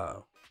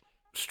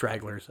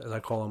stragglers, as I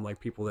call them, like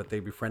people that they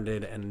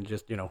befriended and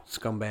just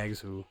scumbags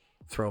who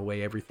throw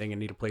away everything and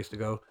need a place to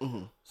go.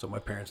 So my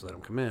parents let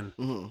them come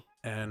in.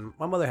 And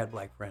my mother had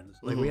black friends.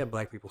 Like we had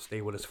black people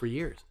stay with us for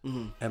years.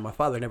 And my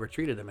father never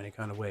treated them any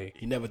kind of way.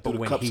 He never But threw the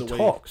when cups he away.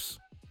 talks,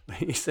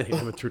 he said he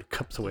never threw the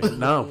cups away.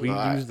 No, we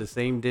Alright. used the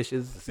same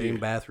dishes, the same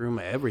bathroom,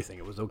 everything.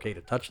 It was okay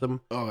to touch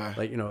them. Okay.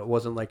 Like, it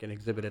wasn't like an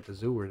exhibit at the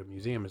zoo or the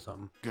museum or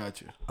something.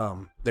 Gotcha.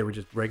 They were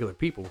just regular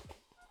people.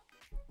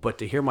 But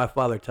to hear my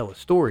father tell a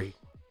story,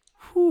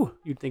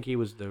 you'd think he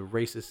was the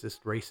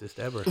racist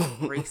ever.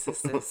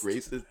 Racist.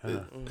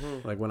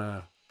 Racist. Like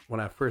when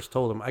I first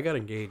told him, I got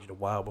engaged a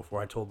while before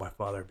I told my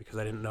father because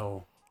I didn't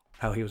know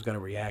how he was going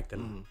to react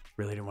and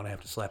really didn't want to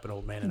have to slap an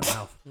old man in the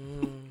mouth.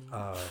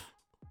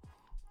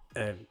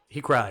 And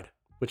he cried,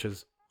 which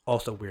is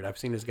also weird. I've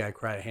seen this guy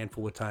cry a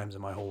handful of times in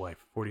my whole life,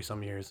 40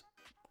 some years,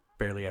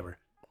 barely ever.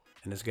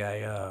 And this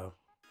guy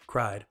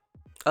cried.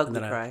 Ugly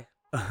then cry.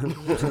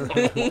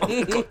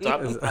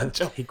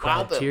 He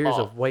cried tears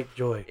of white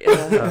joy.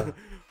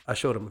 I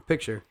showed him a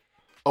picture.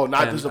 Oh,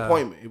 not And,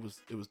 disappointment. It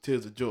was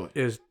tears of joy.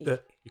 It was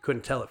you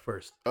couldn't tell at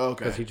first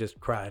Okay. because he just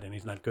cried and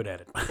he's not good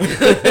at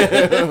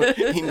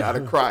it. He not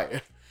a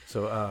crier.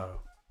 So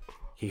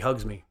he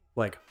hugs me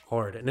like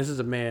hard, and this is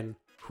a man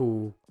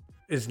who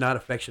is not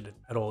affectionate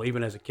at all.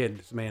 Even as a kid,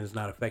 this man is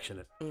not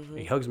affectionate.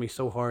 He hugs me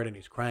so hard and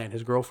he's crying.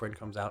 His girlfriend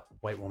comes out,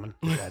 white woman.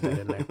 He had that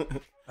in there.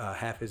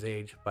 Half his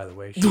age, by the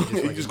way. She's just,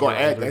 You like, just gonna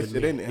add older that than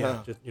shit me. in there, Yeah,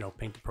 huh? just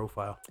paint the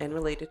profile. And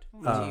related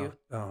to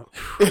you.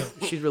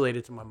 She's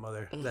related to my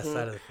mother. That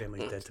side of the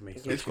family is dead to me.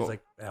 So she's cool.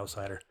 like an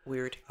outsider.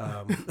 Weird.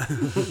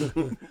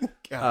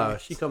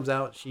 She comes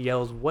out. She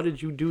yells, "What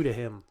did you do to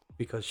him?"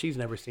 Because she's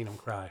never seen him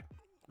cry,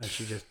 and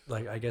she just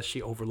I guess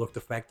she overlooked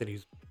the fact that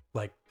he's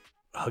like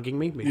hugging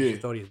me. Maybe she Yeah.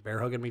 thought he was bear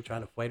hugging me,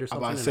 trying to fight or I'm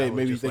something. about to and say, I was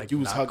maybe you just, think you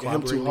was not hugging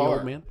him too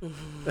clobbering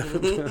the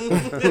old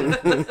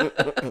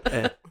man.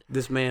 And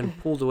this man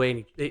pulls away,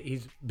 and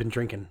he's been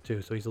drinking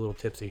too, so he's a little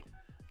tipsy.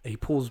 And he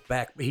pulls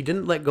back, but he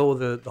didn't let go of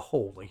the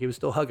hold. Like he was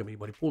still hugging me,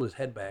 but he pulled his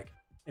head back,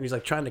 and he's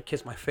like trying to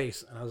kiss my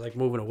face, and I was like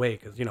moving away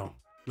because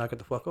knock it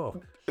the fuck off.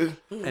 And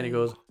he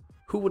goes,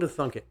 "Who would have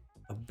thunk it?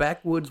 A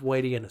backwoods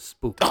whitey and a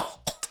spook."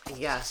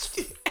 Yes.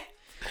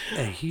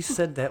 And he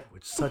said that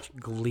with such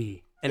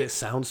glee. And it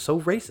sounds so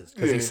racist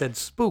because he said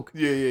spook.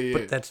 Yeah.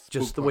 But that's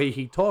just Spook the part. way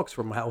he talks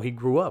from how he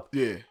grew up.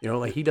 Yeah.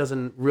 Like he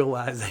doesn't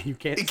realize that you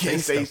can't, He can't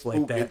say say stuff like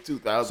spook in that.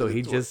 2020. So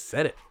he just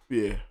said it.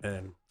 Yeah.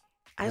 And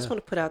I just want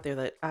to put out there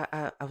that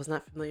I was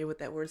not familiar with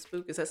that word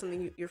spook. Is that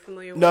something you're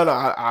familiar with? No,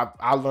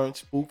 I learned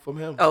spook from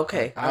him.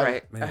 Okay. All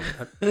right. man,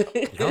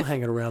 y'all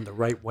hanging around the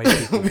right white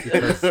people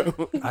because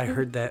I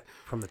heard that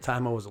from the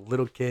time I was a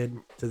little kid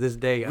to this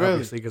day, Really?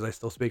 obviously, because I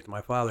still speak to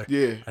my father.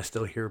 Yeah. I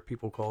still hear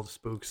people called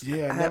spooks.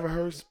 Yeah, I never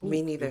heard spook. Me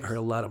I neither. heard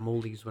a lot of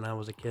moldies when I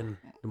was a kid.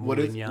 The What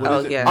is, Moulignana. what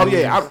is Oh, it? yeah. Oh,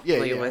 yeah. I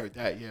Familiar with. heard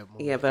that. Yeah.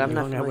 Yeah, but I'm You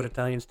not hung out with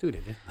familiar. Italians too,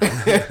 did you?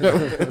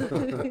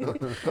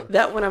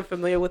 That one I'm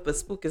familiar with, but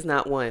spook is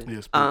not one. Yeah,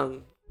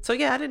 spook. So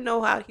yeah, I didn't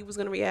know how he was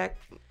gonna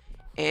react,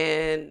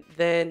 and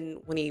then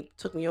when he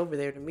took me over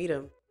there to meet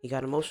him, he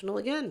got emotional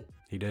again.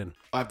 He did.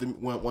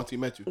 Once he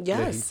met you.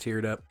 Yes, Yeah, he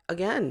teared up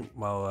again.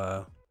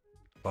 while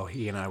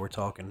he and I were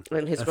talking.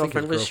 And his I think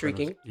girlfriend was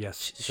shrieking.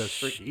 Yes, because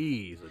Shriek.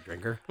 she's a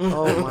drinker.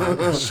 Oh my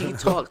God. She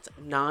talked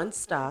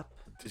nonstop.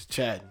 Just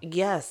chatting.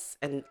 Yes,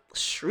 and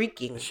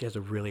shrieking. She has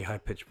a really high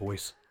pitched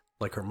voice,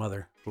 like her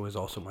mother, who is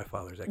also my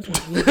father's ex.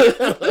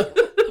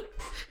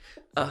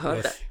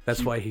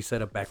 That's why he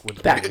said a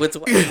backwoods. Backwoods.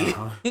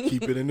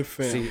 Keep it in the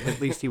family. See,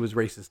 at least he was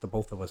racist to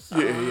both of us.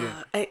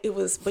 It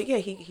was, but yeah,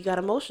 he got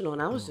emotional,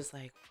 and I was just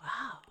like,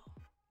 wow.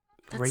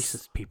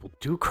 Racist people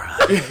do cry.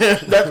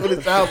 That's what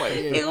it sounds like.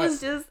 Yeah, It was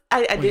just,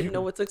 I didn't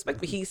know what to expect,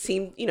 but he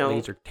seemed,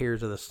 These are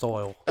tears of the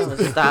soil.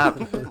 stop.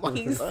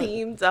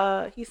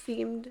 He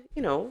seemed,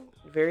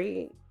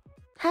 very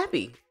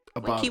happy.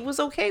 About Like he was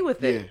okay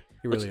with it. Yeah.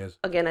 He really is.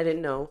 Again, I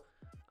didn't know.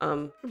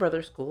 Your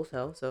brother's cool as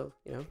hell, so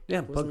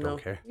Yeah, Bug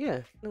don't care.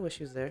 Yeah, no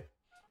issues there.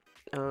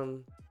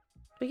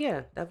 But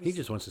yeah, he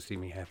just wants to see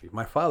me happy.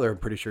 My father, I'm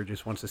pretty sure,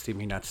 just wants to see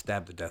me not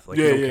stabbed to death. Like,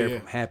 Yeah, he don't yeah, care yeah.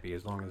 if I'm happy,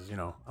 as long as,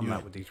 I'm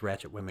not with these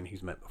ratchet women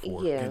he's met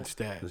before. Yeah. Getting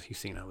stabbed. Because he's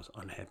seen I was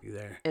unhappy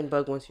there. And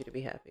Bug wants you to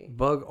be happy.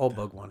 Bug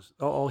wants,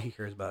 all he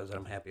cares about is that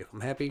I'm happy. If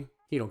I'm happy,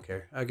 he don't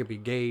care. I could be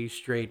gay,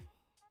 straight,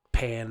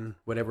 pan,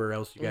 whatever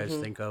else you guys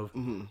think of.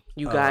 Mm-hmm.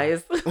 You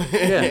guys?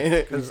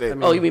 Yeah.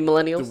 You mean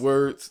millennials? The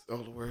words, all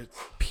the words.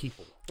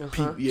 People.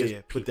 People. Yeah, Just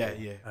yeah. Put that,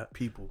 people. yeah.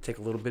 People. Take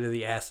a little bit of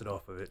the acid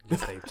off of it.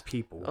 Just say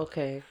people.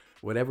 Okay.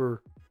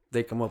 Whatever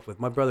they come up with.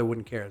 My brother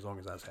wouldn't care as long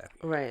as I was happy.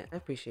 Right. I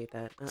appreciate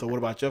that. So what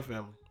about your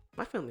family?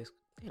 My family's,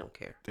 they don't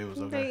care. They was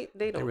okay.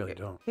 They don't They really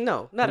care. don't.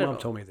 No, not My at mom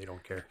all. told me they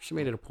don't care. She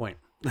made it a point.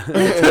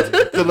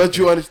 To let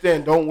you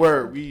understand, don't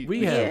worry.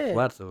 We have Yeah.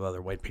 lots of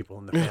other white people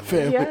in the family.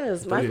 Family. Yes,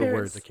 Those my are the words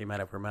parents. that came out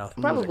of her mouth.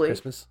 Probably. Was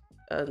it Christmas?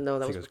 No,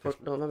 that I think was it was before.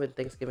 No, it might have been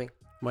Thanksgiving.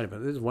 Might have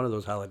been. This is one of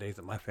those holidays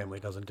that my family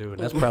doesn't do, and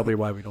that's probably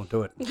why we don't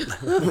do it.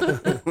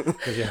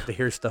 Because you have to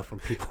hear stuff from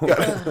people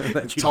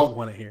that you don't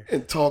want to hear.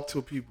 And talk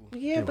to people.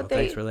 Yeah, but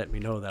thanks for letting me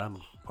know that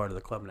I'm part of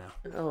the club now.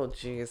 Oh,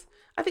 jeez.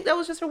 I think that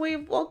was just her way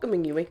of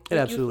welcoming you. It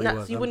absolutely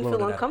was. So you I'm wouldn't blowing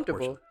feel it out of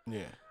uncomfortable.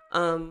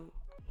 Yeah.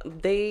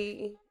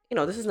 They,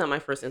 this is not my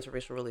first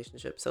interracial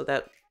relationship, so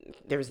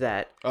there's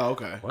that. Oh,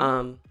 okay.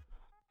 What?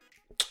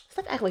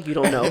 Stop acting like you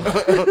don't know.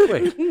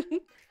 Wait,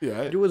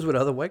 Yeah. you was with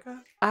other white guys?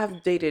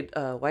 I've dated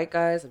white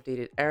guys. I've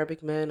dated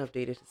Arabic men. I've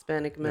dated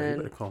Hispanic You men.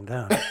 better calm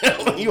down.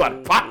 You out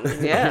of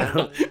pocket.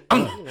 Yeah.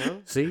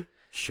 See?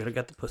 Should have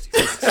got the pussy.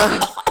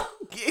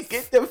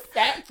 Get the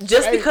facts.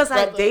 Just right, because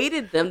I brother.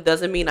 dated them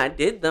doesn't mean I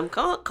did them.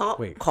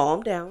 Wait.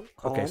 Calm down.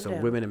 Okay, so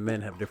down. women and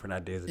men have different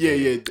ideas. Of Yeah,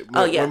 dating. yeah.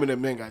 Oh, yeah. Women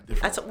and men got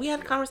different. We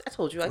had a conversation. I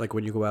told you. Like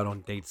when you go out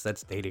on dates,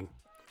 that's dating.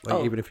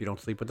 Like even if you don't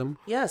sleep with them,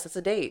 Yes, it's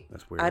a date.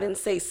 that's weird. I didn't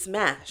say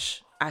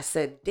smash. I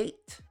said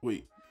date.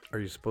 Wait. Are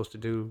you supposed to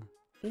do?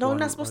 No, I'm one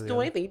not or supposed to the do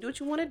other? anything. You do what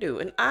you want to do.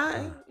 And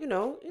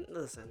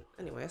listen.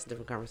 Anyway, that's a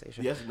different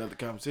conversation. Yeah, that's another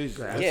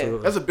conversation.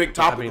 Absolutely. That's a big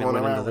topic I mean, going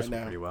it went around into this right one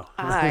now. pretty well.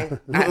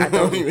 I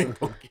don't even.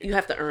 You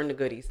have to earn the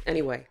goodies.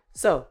 Anyway,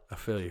 so I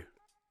feel you.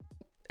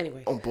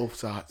 anyway. On both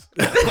sides.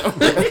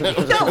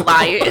 You're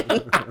lying.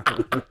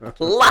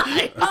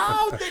 Lie.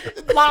 Oh,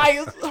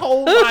 liars,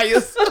 whole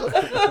liars.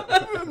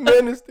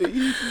 Men is the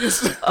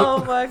easiest.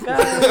 Oh my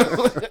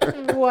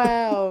god.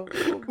 Wow.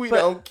 We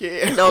don't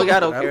care. No, y'all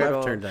don't care at I've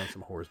all. turned down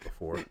some whores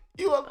before.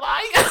 You a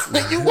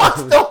liar. You watch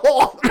the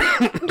whore.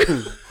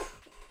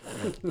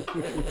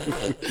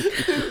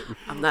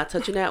 I'm not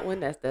touching that one.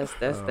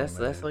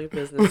 That's all your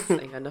business.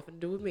 Ain't got nothing to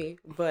do with me.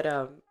 But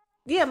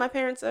yeah, my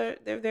parents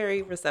they're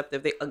very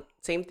receptive. They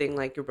same thing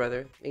like your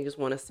brother. They just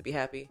want us to be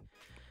happy.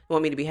 They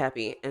want me to be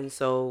happy, and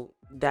so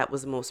that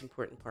was the most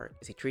important part.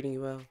 Is he treating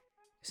you well?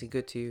 Is he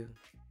good to you?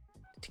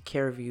 Take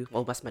care of you?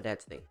 Well, that's my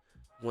dad's thing.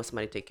 He wants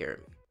somebody to take care of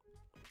me.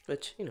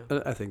 Which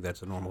I think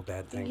that's a normal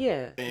dad thing.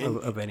 Yeah.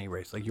 Of any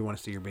race. Like you want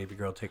to see your baby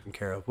girl taken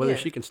care of, whether Yeah.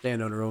 she can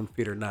stand on her own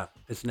feet or not.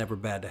 It's never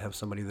bad to have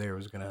somebody there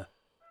who's gonna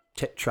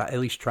at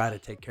least try to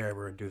take care of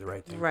her and do the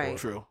right thing. Right.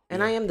 For her. True.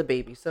 And I am the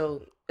baby,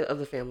 so of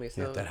the family.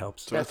 So Yeah, that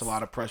helps. So that's a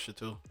lot of pressure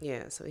too.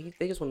 Yeah. So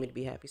they just want me to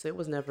be happy. So it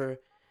was never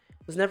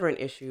an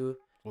issue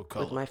What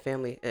color? with my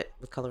family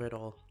with color at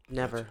all.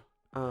 Never.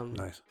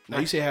 Nice. Now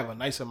you say you have a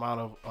nice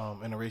amount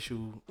of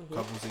interracial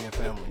couples in your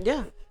family.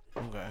 Yeah.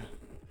 Okay.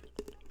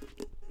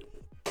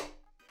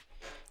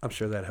 I'm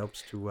sure that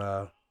helps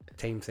to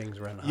tame things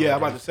around the Yeah, I'm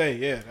about holidays. to say,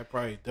 yeah, that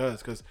probably does.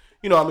 Because,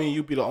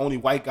 you'd be the only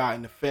white guy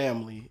in the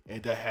family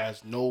and that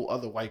has no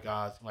other white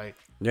guys. Like,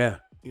 Yeah.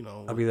 you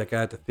know. I'll be that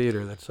guy at the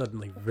theater that's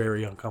suddenly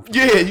very uncomfortable.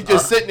 Yeah, you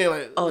just sitting there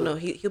like. Oh no,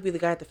 he'll be the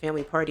guy at the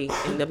family party,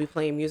 and they'll be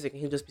playing music,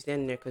 and he'll just be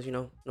standing there because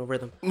no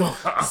rhythm. No.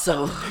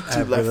 So I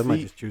have left rhythm, I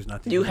feet. just choose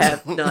not to you use it.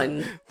 have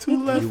none.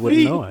 Two left You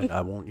wouldn't feet. know it.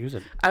 I won't use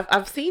it.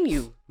 I've seen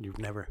you. You've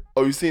never.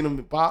 Oh, you seen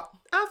him pop?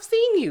 I've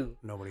seen you.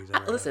 Nobody's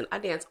ever. Listen, I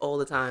dance all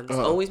the time. There's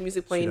Uh-huh. always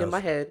music playing in does.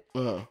 my head,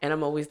 Uh-huh. and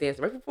I'm always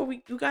dancing. Right before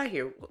you got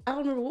here, I don't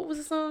remember what was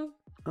the song.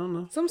 I don't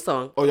know. Some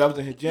song. Oh, y'all was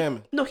in here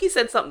jamming. No, he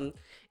said something.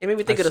 It made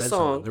me think I of the said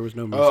something. song. There was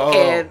no music. Oh,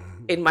 And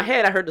in my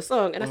head, I heard the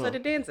song, and I Uh-huh.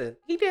 started dancing.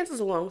 He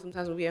dances along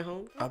sometimes when we at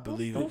home. I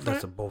believe Don't it. That's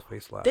a front.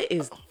 bold-faced lie. That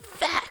is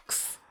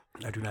facts.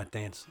 I do not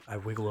dance. I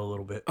wiggle a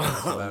little bit.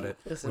 That's about it.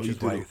 Listen. Which You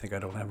is why do. you think I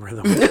don't have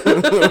rhythm.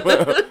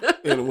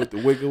 And with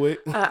the wiggle it.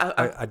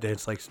 I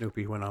dance like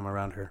Snoopy when I'm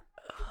around her.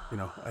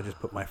 I just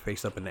put my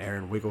face up in the air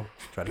and wiggle,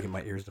 try to get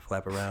my ears to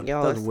flap around.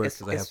 Y'all, It doesn't work it's-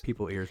 because I have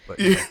people ears, but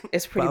Yeah.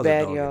 It's if I pretty was a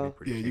bad, dog, it'd be y'all.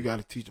 pretty Yeah, you cute. got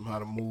to teach them how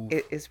to move.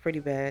 It's pretty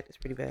bad. It's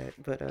pretty bad.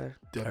 But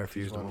I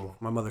refuse to move.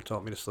 My mother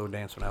taught me to slow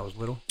dance when I was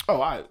little, Oh, all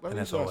right. and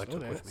that's all I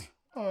took with me.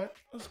 All right.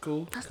 That's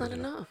cool. that's not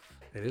enough.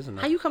 It is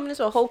enough. How you coming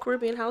into a whole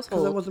Caribbean Because I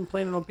household? wasn't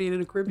planning on being in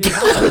the Caribbean.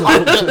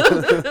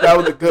 That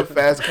was a good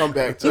fast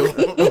comeback too.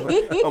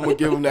 I'm gonna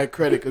give him that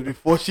credit because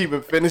before she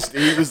even finished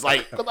it, he was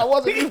like, "Cause I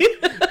wasn't."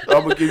 So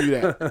I'm gonna give you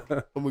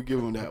that. I'm gonna give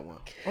him that one.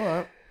 All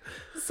right.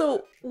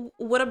 So,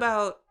 what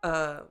about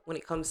when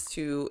it comes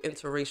to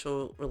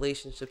interracial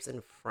relationships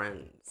and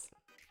friends?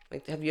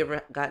 Like, have you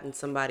ever gotten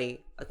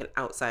somebody, like an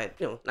outside,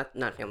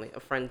 not family, a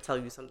friend, tell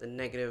you something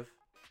negative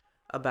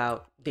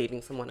about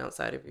dating someone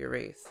outside of your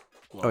race?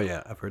 Oh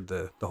yeah, I've heard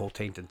the whole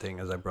tainted thing,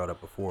 as I brought up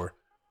before.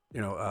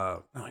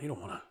 No, you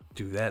don't want to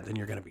do that. Then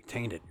you're gonna be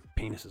tainted. Your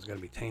penis is gonna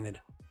be tainted.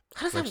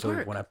 How does Like, that so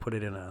work? when I put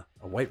it in a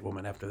white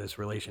woman after this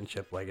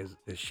relationship, like, is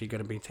she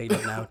gonna be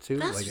tainted now too?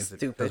 That's Like,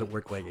 stupid. does it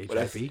work like But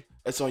HIV?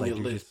 that's on like your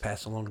you list. just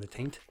pass along the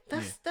taint?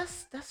 That's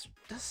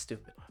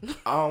stupid.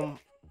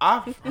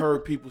 I've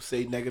heard people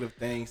say negative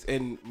things,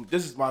 and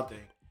this is my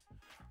thing.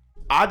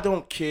 I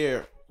don't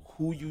care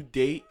who you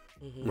date,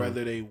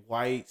 whether they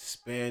white,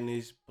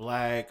 Spanish,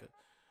 black.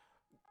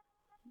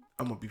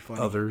 I'm gonna be funny.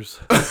 Others.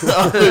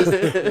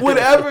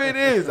 Whatever it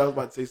is. I was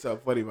about to say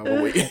something funny, but I'm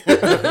gonna wait.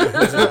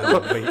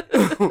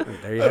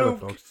 There you have it,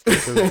 folks.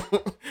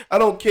 I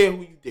don't care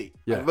who you date.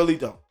 Yeah. I really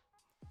don't.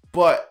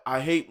 But I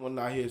hate when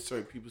I hear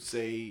certain people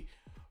say,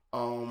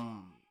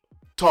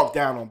 talk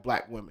down on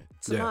black women.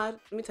 Samad,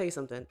 let me tell you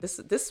something.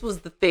 This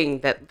was the thing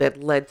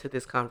that led to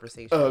this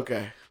conversation.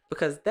 Okay.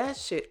 Because that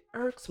shit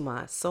irks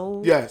my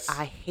soul. Yes.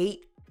 I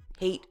hate.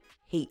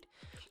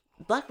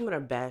 Black women are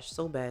bashed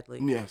so badly.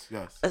 Yes.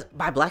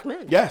 By black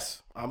men.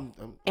 Yes. And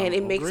it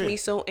it makes me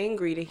so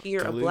angry to hear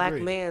Totally a black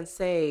agree. man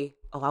say,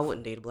 "Oh, I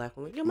wouldn't date a black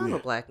woman." Your mama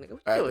Yeah. black nigga.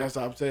 What you doing? That's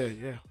what I'm saying.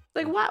 Yeah.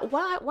 Like,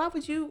 why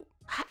would you?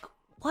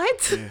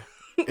 What?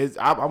 Yeah.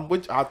 I'm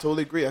with you. I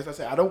totally agree. As I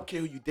said, I don't care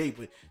who you date,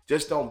 but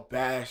just don't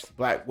bash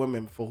black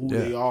women for who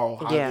they are. Or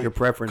how Yeah. they Your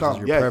preference come. is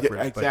your Yeah,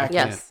 preference. exactly.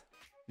 Yes.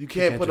 You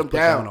can't put them just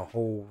down down. a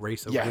whole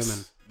race of Yes.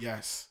 women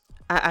Yes.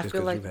 I just feel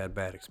because like you've had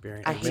bad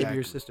experiences. I Maybe hate-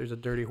 your sister's a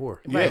dirty whore.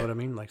 You Yeah. know what I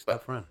mean? Like,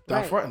 stop front. Not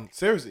Right. fronting.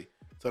 Seriously.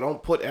 So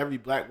don't put every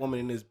black woman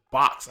in this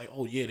box like,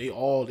 oh yeah, they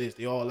all this,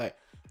 they all that.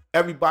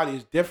 Everybody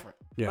is different,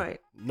 Yeah. right.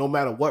 no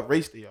matter what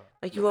race they are.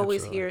 Like you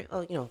always Absolutely.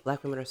 hear, oh,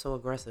 black women are so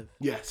aggressive.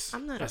 Yes.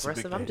 I'm not That's a big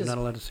aggressive. I'm thing. You're just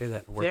not allowed to say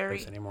that in the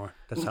workplace very- anymore.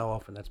 That's how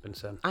often that's been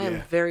said. I am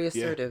Yeah. very Yeah.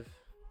 assertive.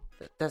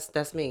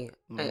 That's me.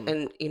 Mhm.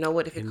 And you know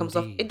what? If it comes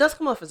off, Indeed. it does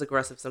come off as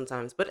aggressive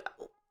sometimes. But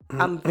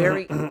I'm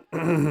very.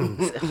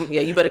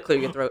 Yeah, you better clear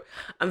your throat.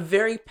 I'm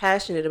very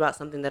passionate about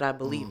something that I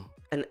believe,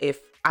 and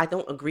if I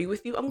don't agree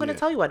with you, I'm gonna Yeah,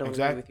 tell you I don't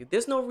exactly. agree with you.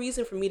 There's no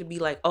reason for me to be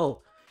like,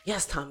 oh,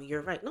 yes, Tommy,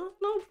 you're right. No,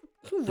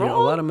 you're You wrong.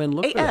 know, a lot of men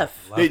look for that.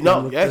 AF. A lot They- of men no,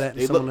 look yes, for that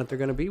they in someone look- that they're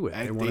going to be with.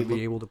 They and want to they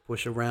be able to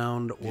push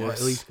around or Yes.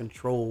 at least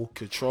control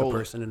the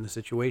person in the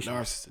situation.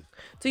 Narcissist.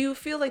 Do you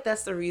feel like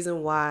that's the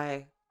reason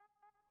why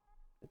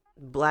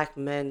black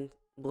men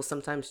will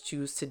sometimes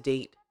choose to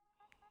date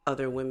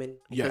other women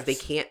because Yes.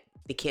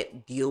 they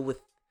can't deal with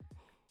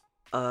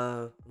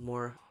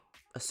more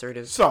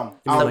assertive Some.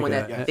 You mean someone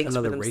like that thinks for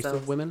another race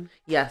themselves. of women?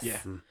 Yes. Yeah.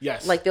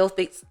 Yes. Like they'll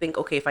think,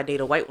 okay, if I date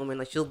a white woman,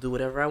 like she'll do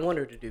whatever I want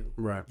her to do,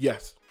 Right.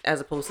 Yes.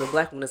 as opposed to a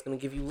black woman that's gonna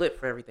give you lip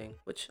for everything.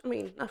 Which I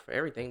mean, not for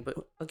everything, but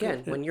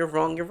again, when you're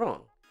wrong, you're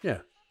wrong. Yeah.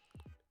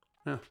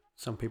 Yeah.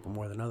 Some people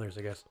more than others,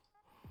 I guess.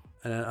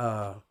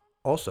 And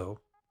also,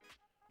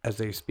 as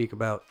they speak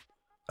about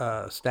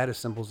status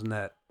symbols in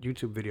that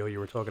YouTube video you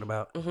were talking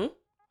about,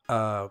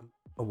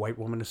 a white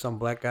woman to some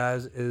black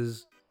guys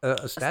is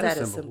a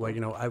status symbol. Like,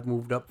 I've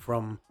moved up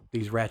from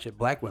these ratchet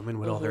black women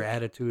with all their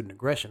attitude and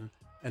aggression,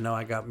 and now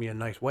I got me a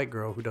nice white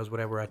girl who does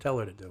whatever I tell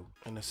her to do.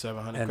 And the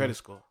 700 And- credit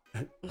score.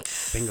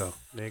 Bingo.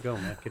 There you go,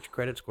 man. Get your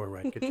credit score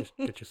right.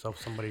 Get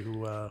yourself somebody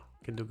who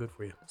can do good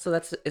for you. So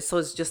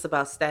it's just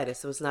about status.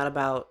 So it's not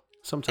about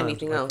Sometimes.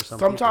 Anything like, for else? some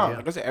Sometimes, people,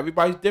 like I said,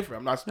 everybody's different.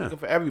 I'm not speaking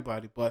for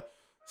everybody, but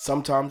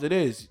sometimes it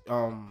is.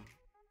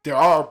 There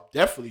are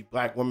definitely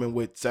black women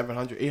with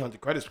 700, 800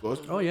 credit scores.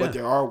 Oh, yeah. But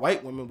there are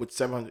white women with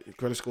 700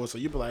 credit scores. So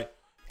you be like,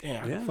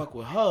 damn, I can fuck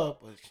with her,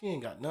 but she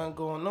ain't got nothing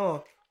going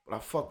on. But I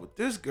fuck with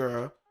this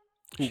girl.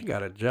 She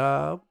got a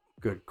job,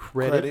 good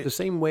credit. The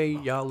same way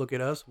y'all look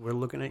at us, we're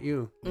looking at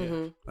you.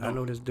 I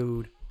know this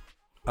dude.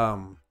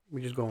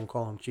 We just gonna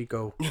call him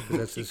Chico because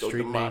that's his Chico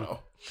street name.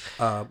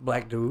 D'Amato.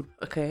 Black dude.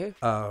 okay.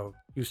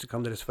 Used to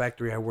come to this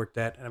factory I worked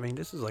at. And I mean,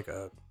 this is like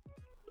a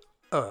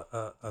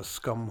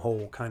scum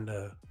hole kind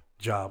of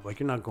job. Like,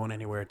 you're not going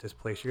anywhere at this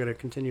place. You're gonna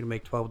continue to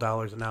make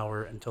 $12 an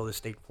hour until the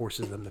state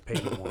forces them to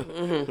pay you more.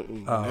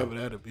 Whatever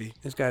that'll be.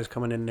 This guy's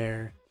coming in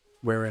there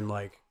wearing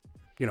like,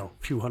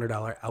 few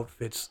 $100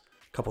 outfits,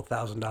 couple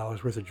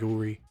 $1,000s worth of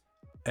jewelry,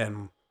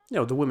 and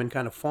the women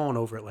kind of fawn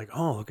over it, like,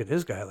 oh, look at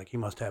this guy, like he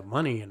must have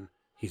money and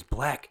he's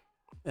black,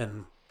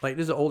 and like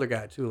this is an older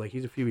guy too, like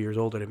he's a few years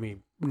older than me.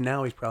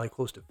 Now he's probably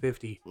close to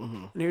 50,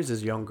 and here's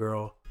this young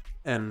girl,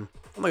 and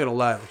I'm not gonna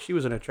lie, like, she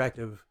was an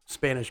attractive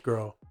Spanish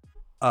girl.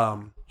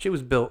 She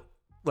was built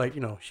like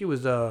she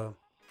was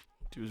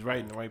She was right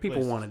in the right people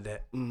place. wanted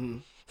that. Mm-hmm.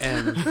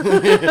 And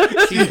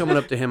she's coming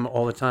up to him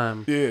all the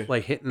time, Yeah.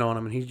 like hitting on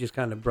him, and he's just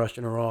kind of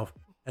brushing her off.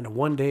 And then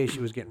one day she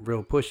was getting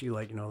real pushy,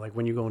 like, like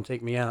when you go and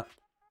take me out.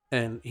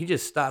 And he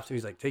just stops and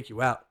he's like, take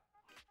you out.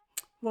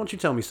 Why don't you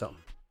tell me something?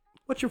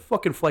 What's your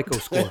fucking FICO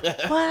score?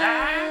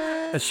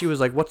 And she was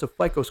like, what's a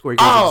FICO score? He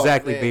goes,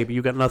 exactly, man. baby.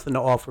 You got nothing to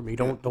offer me.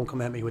 Don't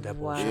come at me with that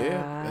Wow. bullshit.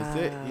 Yeah, that's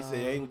it. He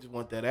said, I ain't just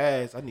want that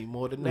ass. I need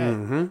more than that.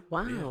 Mm-hmm.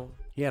 Wow.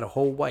 He had a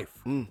whole wife.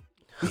 Mm.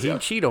 He'd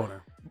cheat on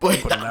her.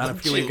 But not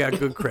if you ain't got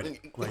good credit.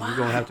 Like you're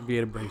gonna have to be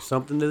able to bring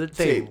something to the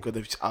table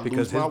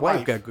because his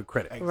wife got good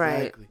credit. Exactly.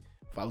 Right.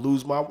 If I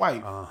lose my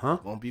wife, Uh-huh.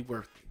 it won't be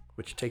worth it.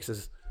 Which takes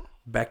us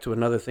back to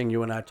another thing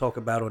you and I talk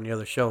about on the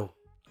other show.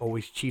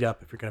 Always cheat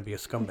up if you're gonna be a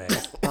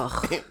scumbag.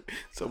 Ugh.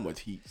 So much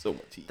heat.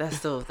 That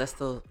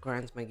still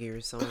grinds my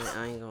gears. So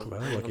I ain't gonna.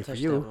 Well, I ain't lucky gonna for touch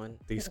you. that one.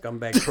 These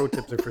scumbag pro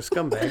tips are for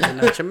scumbags and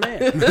not your man.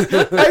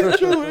 That's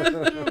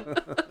true.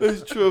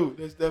 That's true.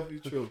 That's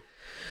definitely true.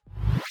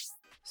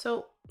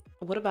 So,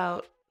 what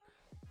about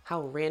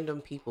how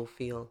random people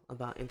feel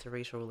about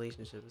interracial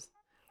relationships?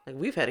 Like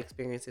we've had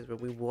experiences where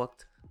we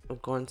walked or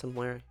gone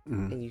somewhere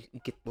and you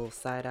get a little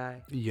side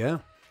eye. Yeah.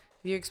 Have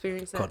you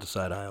experienced that? Caught the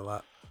side eye a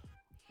lot.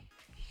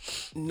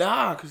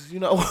 Nah, cause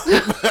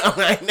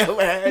I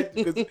never had.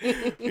 Cause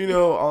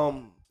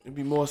it'd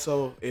be more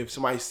so if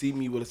somebody see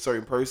me with a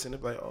certain person,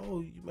 they'd be like,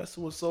 "Oh, you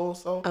messing with so and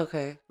so?"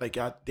 Okay. Like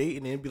y'all dating,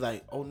 and it'd be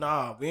like, "Oh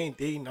nah, we ain't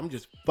dating. I'm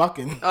just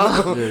fucking."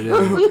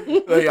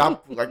 Oh. Like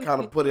I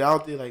kind of put it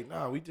out there, like,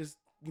 "Nah, we just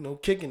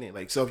kicking it."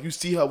 Like so, if you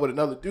see her with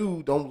another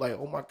dude, don't like,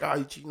 "Oh my god,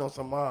 you cheating on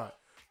somebody."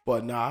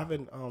 But nah, I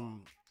haven't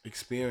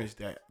experienced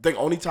that. I think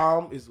only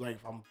time is like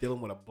if I'm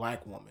dealing with a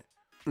black woman.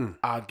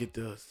 I get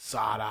the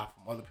side eye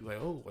from other people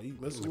like, "Oh, why you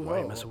messing with her? Why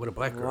you messing with a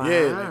black girl?" Wow. Yeah,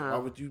 like why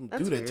would you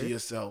That's do that weird. to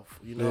yourself?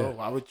 Yeah.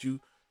 Why would you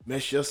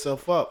mess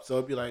yourself up? So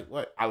it'd be like,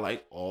 what? I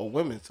like all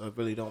women, so it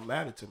really don't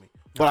matter to me.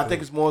 But I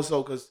think it's more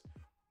so because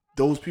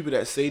those people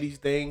that say these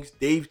things,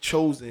 they've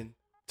chosen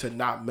to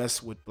not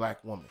mess with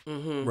black women.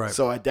 Mm-hmm. Right.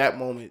 So at that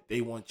moment,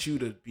 they want you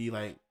to be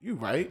like, "You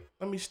right?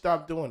 Let me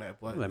stop doing that."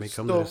 But Let me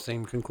come to the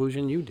same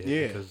conclusion you did.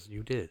 Yeah. Because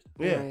you did.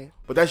 Yeah, Right.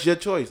 but that's your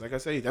choice. Like I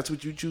say, that's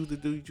what you choose to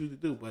do. You choose to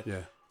do. But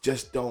Yeah.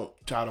 just don't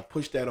try to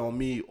push that on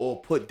me or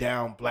put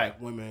down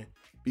black women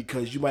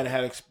because you might have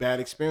had a bad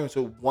experience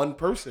with one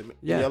person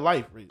in your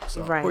life. Really.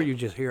 So, Right. Or you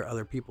just hear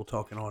other people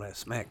talking all that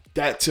smack.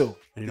 That too.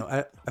 And,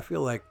 I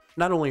feel like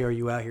not only are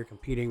you out here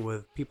competing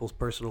with people's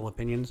personal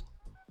opinions,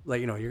 like,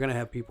 you're going to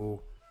have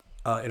people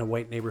in a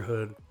white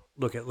neighborhood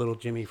look at little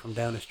Jimmy from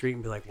down the street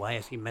and be like, why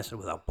is he messing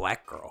with a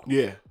black girl?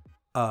 Yeah.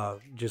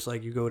 Just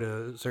like you go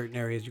to certain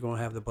areas, you're going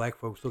to have the black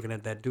folks looking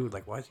at that dude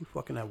like, why is he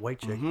fucking that white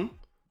chick? Mm-hmm.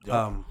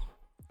 Yep.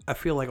 I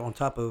feel like on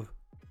top of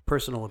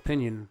personal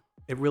opinion,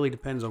 it really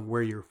depends on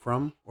where you're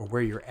from or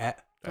where you're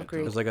at. Agreed.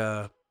 Because like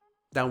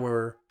down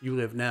where you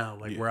live now,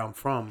 like where I'm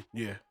from,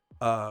 Yeah.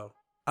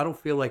 I don't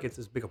feel like it's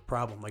as big a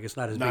problem. Like it's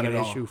not as big an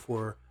issue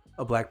for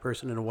a black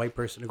person and a white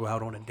person to go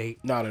out on a date.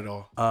 Not at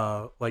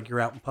all. Like you're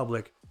out in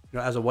public.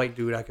 As a white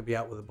dude, I could be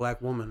out with a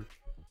black woman,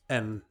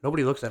 and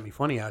nobody looks at me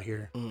funny out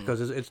here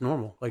because it's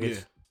normal. Like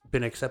it's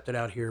been accepted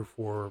out here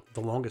for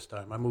the longest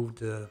time. I moved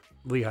to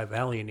Lehigh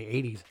Valley in the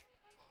 '80s,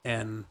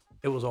 and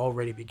it was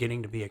already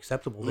beginning to be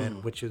acceptable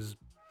then, which is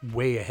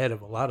way ahead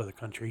of a lot of the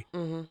country.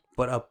 Mm-hmm.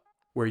 But up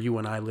where you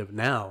and I live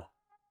now,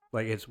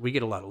 like we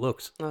get a lot of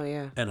looks. Oh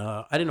yeah. And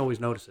I didn't always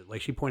notice it.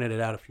 Like she pointed it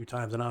out a few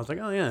times, and I was like,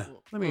 "Oh yeah,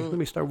 let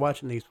me start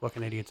watching these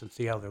fucking idiots and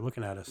see how they're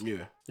looking at us."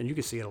 Yeah. And you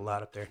can see it a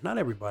lot up there. Not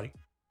everybody,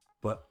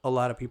 but a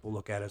lot of people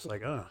look at us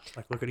like, "Oh,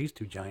 like look at these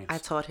two giants." I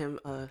taught him,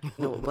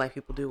 what black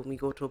people do when we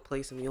go to a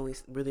place and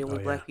we're the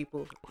only black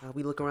people.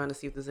 We look around to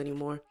see if there's any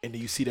more. And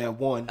then you see that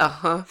one.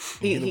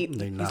 He's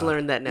nod.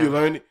 learned that now. You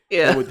learn it?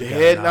 Yeah. And with the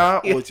head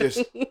nod or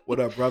just, "What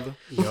up, brother?"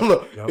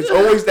 Look, it's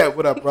always that,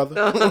 "What up, brother?"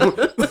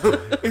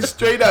 It's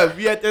straight up. If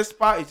you at that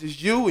spot, it's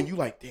just you and you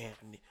like, damn,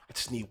 I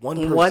just need one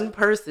person. One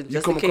person, You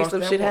just come in case across some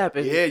that shit one.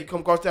 happens. Yeah, you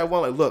come across that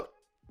one like, look,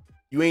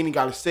 you ain't even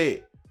got to say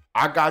it.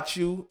 I got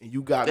you and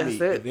you got That's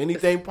me. it. If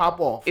anything pop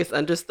off, It's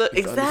understood.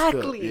 It's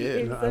Exactly. understood, yeah.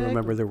 Exactly. I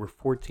remember there were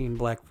 14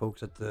 black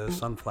folks at the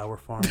sunflower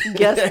farm.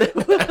 Yes.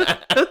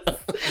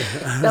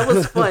 That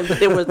was fun. But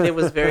there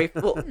was very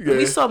full. Yeah.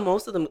 We saw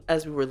most of them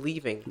as we were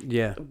leaving.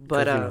 Yeah,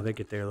 But, 'cause, they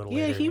get there a little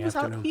Yeah, later he in the was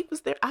out. afternoon. He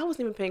was there. I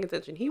wasn't even paying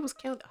attention. He was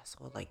counting. I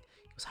saw he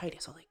was hiding.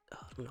 I saw I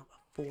don't know, about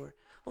 4.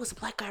 Oh, it's a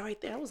black guy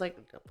right there. I was like,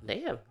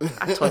 damn,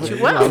 I taught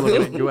you well. I'm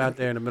looking at you out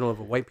there in the middle of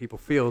a white people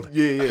field.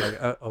 Yeah.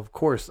 Like, of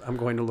course, I'm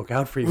going to look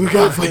out for you. Like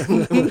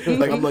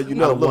I'm like, I don't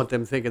look, want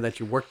them thinking that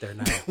you work there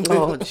now.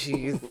 Oh,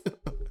 jeez.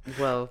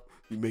 Well,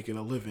 you making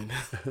a living.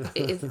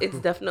 it's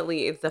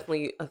definitely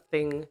a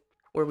thing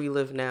where we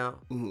live now.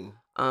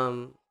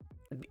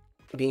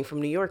 Being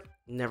from New York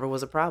never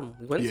was a problem.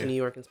 We went to New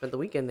York and spent the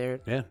weekend there.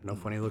 Yeah, no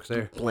funny looks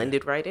there.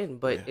 Blended right in,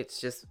 but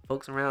it's just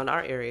folks around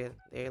our area.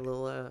 They're a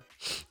little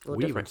We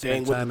even different. spent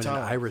Staying with time the in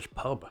an times. Irish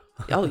pub.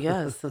 Oh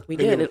yes, we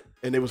did.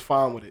 And they was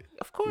fine with it.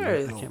 Of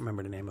course. I can't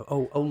remember the name of.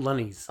 Oh,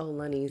 Lunny's. Oh,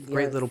 Lenny's.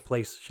 Great yes. little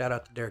place. Shout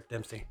out to Derek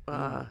Dempsey.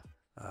 My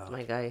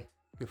guy.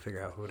 You can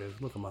figure out who it is.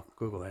 Look him up.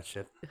 Google that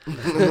shit.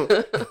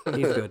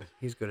 He's good.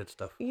 He's good at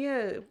stuff.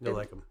 Yeah. You'll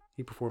like him.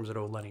 He performs at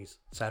Old Lenny's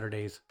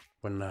Saturdays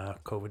when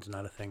COVID's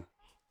not a thing.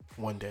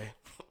 One day.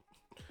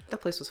 That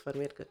place was fun.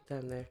 We had a good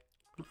time there.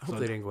 I hope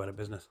they didn't go out of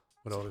business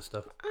with all this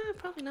stuff.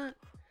 Probably not.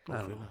 I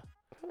don't know.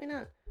 Probably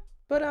not.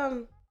 But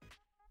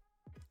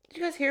did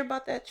you guys hear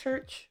about that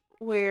church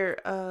where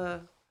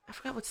I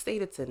forgot what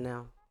state it's in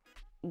now?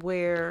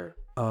 Where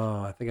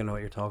Oh, I think I know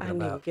what you're talking I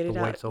know, about. get it the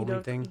out. whites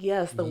only thing.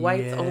 Yes, the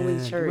whites only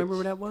Do you church. remember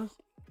where that was?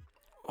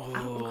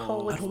 I don't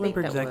recall what I don't state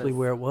remember that exactly was.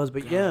 where it was,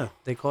 but yeah,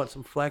 they caught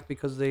some flack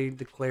because they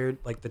declared,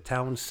 like, the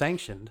town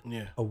sanctioned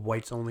a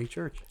whites only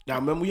church. Now, I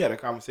remember we had a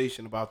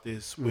conversation about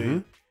this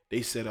where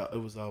they said it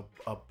was a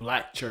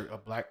black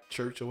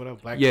church, or whatever.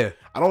 I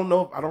don't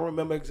know. I don't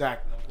remember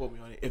exactly. Don't quote me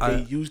on it. If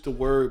they used the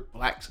word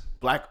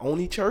black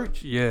only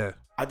church. Yeah.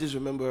 I just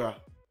remember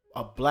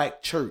a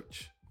black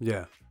church.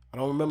 Yeah. I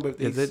don't remember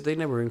if they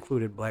never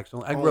included blacks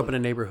only. I grew up in a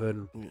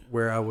neighborhood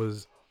where I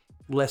was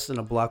less than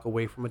a block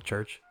away from a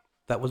church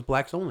that was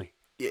blacks only.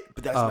 Yeah,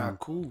 but that's not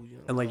cool. You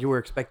know? And like you were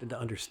expected to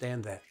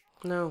understand that.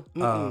 No.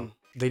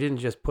 They didn't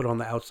just put on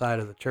the outside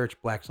of the church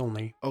blacks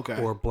only.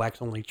 Okay. Or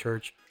blacks only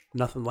church.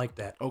 Nothing like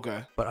that.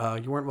 Okay.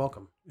 But you weren't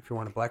welcome if you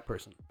weren't a black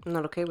person. I'm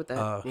not okay with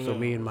that. So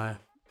me and my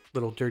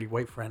little dirty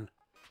white friend,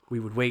 we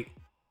would wait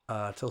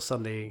till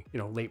Sunday,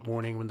 late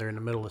morning when they're in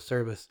the middle of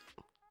service,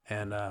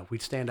 and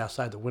we'd stand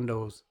outside the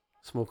windows,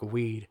 smoke a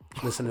weed,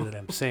 listening to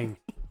them sing.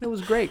 It was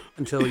great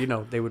until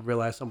they would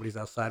realize somebody's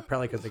outside,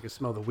 probably because they could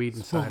smell the weed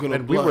inside.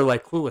 And we were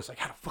like clueless, like,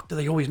 how the fuck do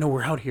they always know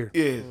we're out here?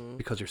 Yeah,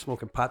 because you're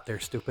smoking pot there,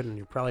 stupid, and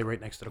you're probably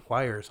right next to the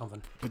choir or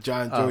something. But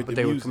John enjoyed but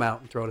they would come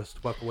out and throw us the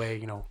fuck away,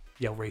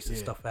 yell racist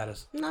stuff at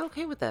us. I'm not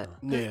okay with that.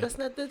 Yeah. That's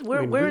not. We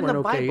We're in weren't the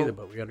okay Bible. either,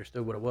 but we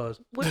understood what it was.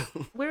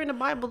 Where in the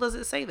Bible does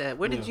it say that?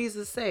 Where did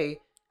Jesus say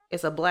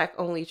it's a black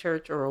only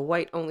church or a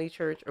white only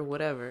church or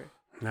whatever?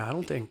 No, I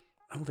don't think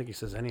he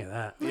says any of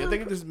that. Yeah, I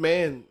think it was this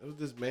man. I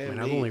mean,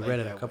 I've only read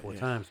it a couple of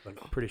times, but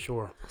I'm pretty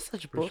sure. That's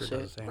such Pretty bullshit. sure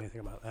it doesn't say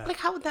anything about that. Like,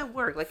 how would that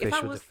work? Like, Fish if I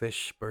with was the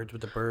fish, birds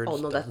with the birds. Oh,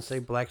 no, doesn't that's- say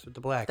blacks with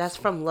the blacks. that's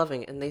from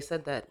Loving, and they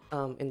said that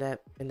in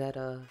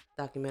that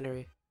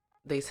documentary,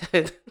 they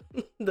said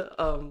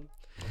the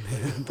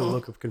the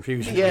look of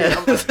confusion. yeah,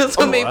 that's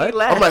what made me what?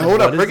 laugh. I'm like, hold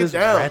What up, is break it this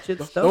down.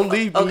 ratchet stuff? Don't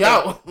leave me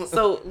out.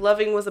 So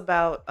Loving was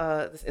about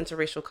this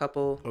interracial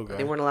couple. Okay.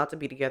 They weren't allowed to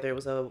be together. It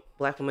was a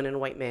black woman and a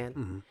white man.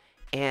 Mm-hmm.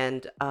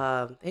 And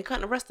they had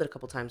gotten arrested a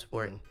couple times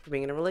for it, for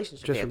being in a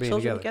relationship. Just they for had being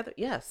children together?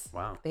 Yes.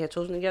 Wow. They had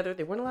children together.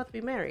 They weren't allowed to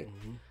be married.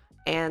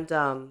 And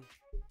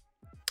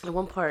at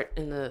one part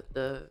in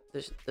the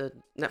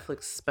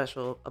Netflix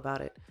special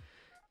about it,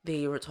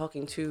 they were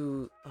talking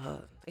to I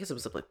guess it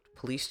was a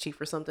police chief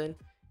or something,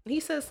 and he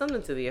says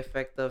something to the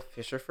effect of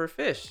fish are for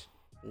fish,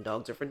 and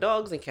dogs are for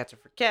dogs, and cats are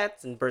for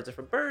cats, and birds are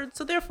for birds.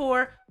 So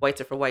therefore,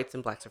 whites are for whites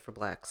and blacks are for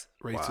blacks.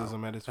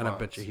 Racism at its And I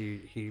finest. bet you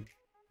he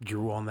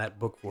drew on that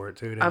book for it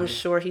too. Didn't I'm he?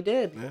 sure he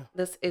did.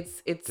 Yeah.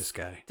 It's This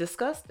guy.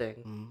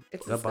 disgusting.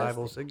 It's The disgusting.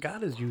 Bible said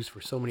God is used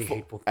for so many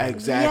hateful things.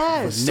 Exactly.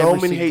 Yes. For Never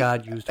so many see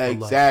God used for love.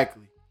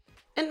 exactly.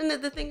 And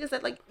then the thing is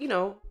that, like,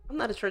 I'm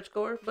not a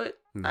churchgoer, but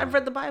No. I've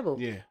read the Bible.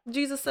 Yeah.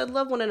 Jesus said,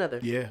 love one another.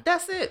 Yeah.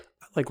 That's it.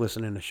 I like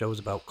listening to shows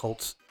about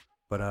cults,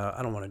 but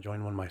I don't want to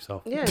join one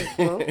myself. Yeah.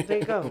 Well, there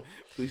you go.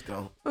 Please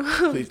don't.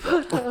 Please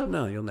don't.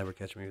 No, you'll never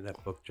catch me with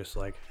that book just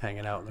like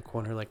hanging out in the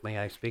corner like, may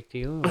I speak to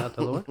you about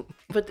the Lord?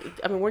 But,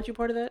 I mean, weren't you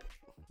part of that?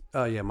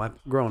 Yeah,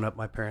 growing up,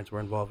 my parents were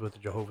involved with the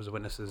Jehovah's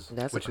Witnesses.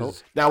 That's a which cult.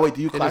 is Now wait,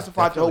 do you It is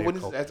classify definitely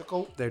Jehovah's a Witnesses cult. as a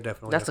cult? They're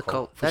definitely That's a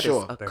cult. For That is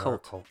sure. a They're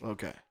cult. a cult.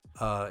 Okay.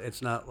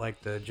 It's not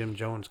like the Jim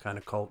Jones kind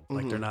of cult.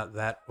 Like they're not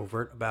that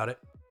overt about it,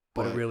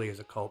 but But- it really is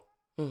a cult.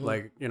 Mhm.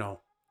 Like,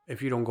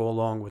 if you don't go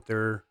along with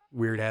their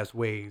weird ass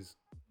ways,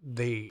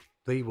 they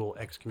will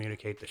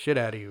excommunicate the shit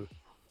out of you.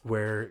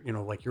 Where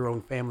like your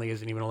own family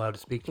isn't even allowed to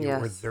speak to you,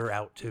 or Yes. they're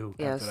out too.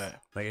 Yes. After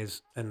that. Like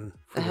and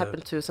for That the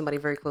happened to somebody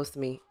very close to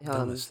me.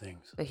 dumbest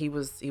things. He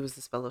was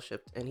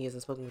disfellowshipped, and he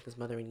hasn't spoken with his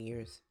mother in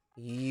years.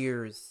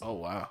 Years. Oh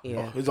wow.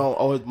 Yeah. His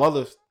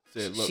mother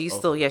said, look, She's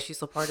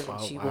still part of it.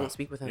 Oh, She wow. won't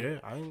speak with him. Yeah,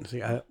 I ain't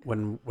See,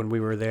 when we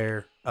were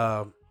there,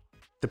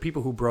 the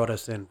people who brought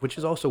us in, which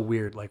is also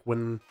weird, like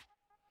when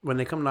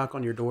they come knock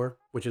on your door,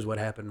 which is what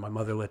happened. My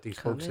mother let these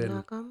Come folks and in.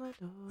 knock on my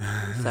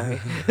door. Sorry.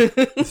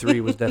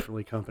 3 was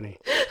definitely company.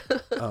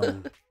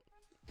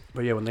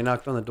 But yeah, when they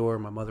knocked on the door,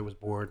 my mother was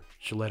bored.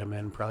 She let him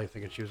in, probably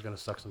thinking she was gonna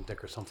suck some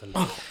dick or something.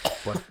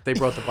 But they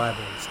brought the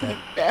Bible instead.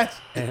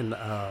 And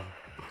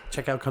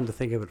check out "Come to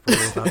Think of It" for a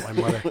little about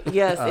my mother.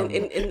 Yes,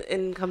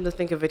 and come to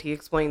think of it, he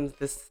explains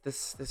this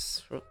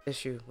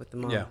issue with the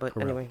mom. Yeah, but for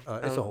real. anyway,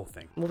 It's a whole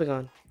thing. moving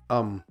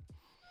on.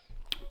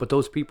 But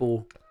those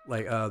people,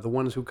 like the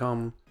ones who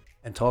come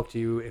and talk to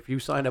you, if you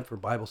sign up for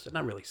Bible study,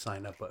 not really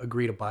sign up, but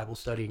agree to Bible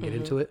study and get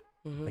into it,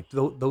 like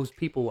those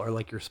people are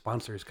like your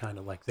sponsors, kind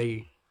of like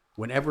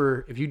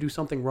if you do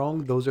something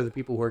wrong, those are the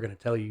people who are going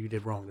to tell you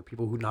did wrong. The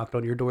people who knocked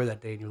on your door that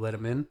day and you let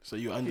them in. So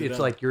you under It's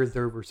them. like you're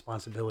their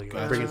responsibility. Like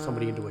Gotcha. bringing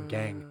somebody into a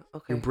gang.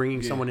 Okay. You're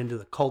bringing someone into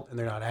the cult and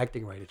they're not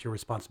acting right. It's your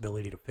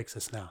responsibility to fix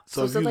this now.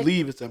 So if you like-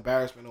 leave, it's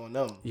embarrassment on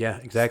them. Yeah,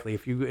 exactly.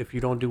 If you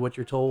don't do what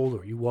you're told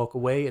or you walk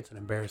away, it's an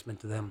embarrassment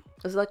to them.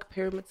 Is it like a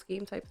pyramid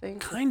scheme type thing?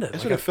 Kind of.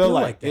 That's like, what I it felt feel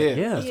like. that. Yeah.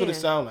 Yeah. That's what it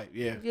sound like.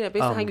 Yeah. Yeah,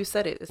 based on how you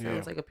said it, it sounds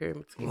yeah. like a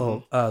pyramid scheme.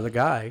 Well, the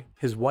guy,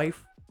 his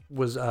wife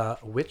was a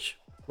witch,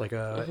 like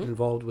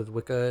involved with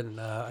Wicca, and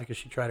I guess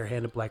she tried her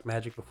hand at black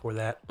magic before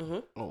that.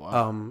 Oh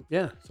wow.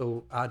 Yeah,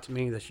 so odd to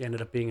me that she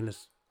ended up being in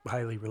this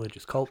highly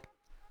religious cult.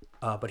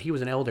 But he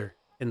was an elder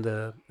in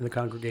the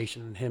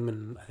congregation. Him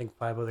and I think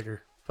 5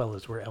 other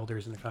fellas were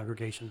elders in the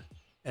congregation.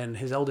 And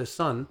his eldest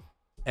son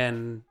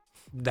and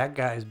that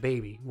guy's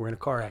baby were in a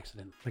car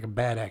accident, like a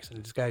bad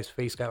accident. This guy's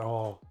face got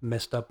all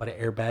messed up by the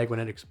airbag when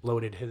it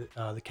exploded.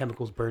 The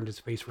chemicals burned his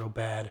face real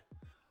bad.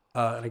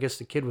 And I guess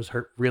the kid was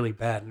hurt really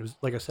bad. And it was,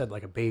 like I said,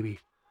 like a baby.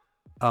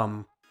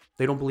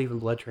 They don't believe in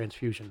blood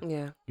transfusion.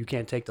 Yeah. You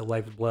can't take the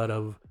lifeblood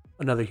of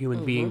another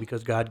human being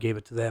because God gave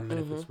it to them. And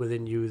if it's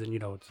within you, then,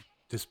 it's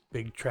this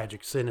big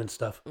tragic sin and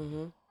stuff.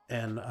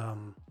 And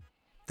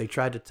they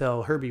tried to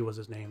tell, Herbie was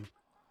his name.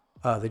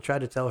 They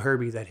tried to tell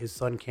Herbie that his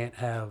son can't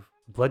have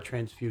blood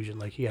transfusion,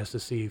 like he has to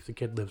see if the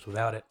kid lives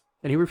without it,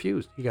 and he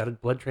refused. He got a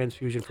blood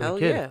transfusion for the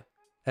kid,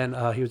 and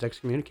he was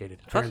excommunicated.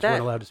 The parents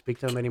weren't allowed to speak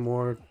to him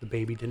anymore. The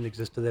baby didn't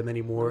exist to them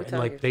anymore, and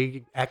like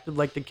they acted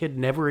like the kid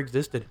never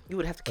existed. You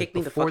would have to kick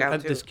me the fuck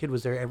out too. This kid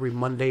was there every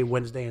Monday,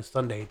 Wednesday, and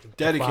Sunday.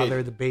 The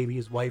father, the baby,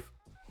 his wife.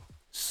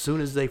 As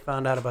soon as they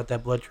found out about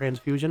that blood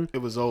transfusion, it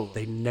was over.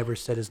 They never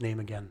said his name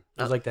again.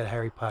 It was like that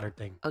Harry Potter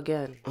thing.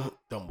 Again,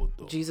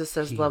 Dumbledore. Jesus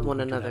says love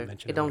one another.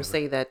 It don't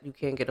say that you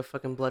can't get a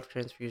fucking blood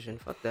transfusion.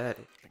 Fuck that.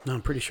 No,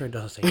 I'm pretty sure it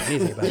doesn't say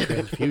anything about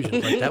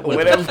transfusion. Like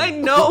that. I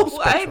know.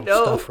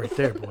 Stuff right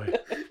there, boy.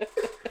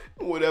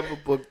 Whatever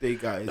book they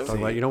got. So,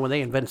 like, when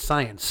they invent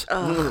science,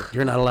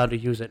 you're not allowed to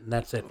use it, and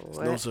that's it. There's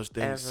no such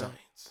thing as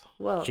science.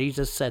 Well,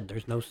 Jesus said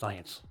there's no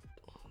science.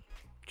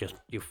 Just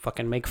you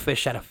fucking make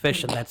fish out of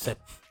fish, and that's it.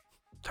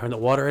 Turn the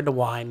water into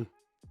wine.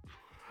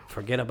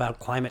 Forget about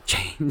climate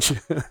change.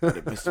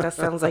 That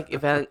sounds like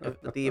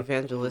the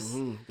evangelist.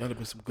 That'd have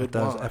been some good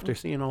wine. After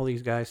seeing all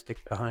these guys stick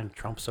behind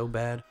Trump so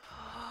bad,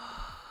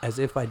 as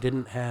if I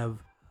didn't have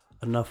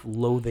enough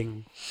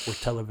loathing for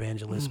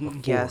televangelists before.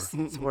 Yes,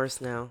 it's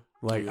worse now.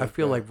 Like, I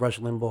feel like Rush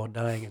Limbaugh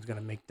dying is going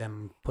to make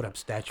them put up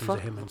statues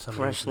of him in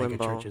some of these mega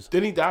churches.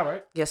 Didn't he die,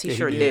 right? Yes, he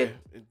sure did.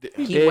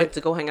 He went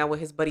to go hang out with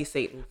his buddy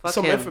Satan. Fuck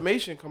some him.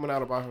 information coming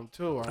out about him,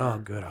 too. Oh,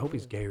 good. I hope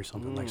he's gay or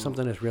something. Like,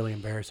 something that's really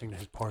embarrassing to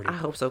his party. I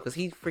hope so, because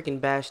he freaking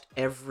bashed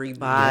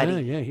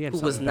everybody he had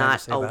who was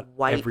not a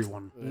white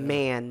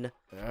man.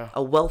 Yeah.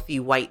 A wealthy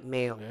white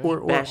male. Yeah.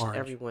 Or bashed orange.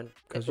 Everyone.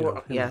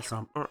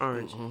 Trump. Or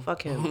orange.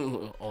 Fuck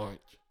him. Orange.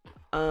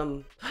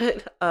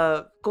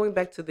 But going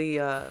back to the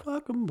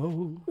fuck 'em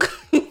both.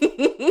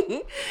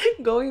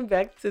 Going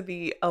back to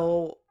the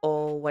all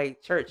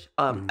white church.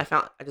 I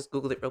just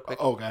googled it real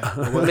quick. Okay.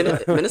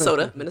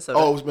 Minnesota.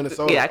 Oh, it was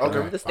Minnesota. Yeah, I can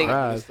remember the state.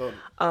 But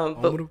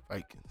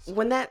Vikings.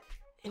 when that,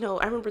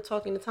 I remember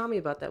talking to Tommy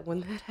about that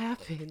when that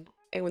happened,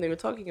 and when they were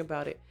talking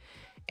about it,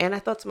 and I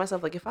thought to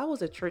myself, like, if I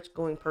was a church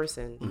going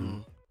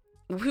person.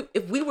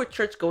 If we were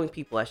church-going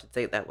people, I should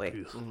say it that way,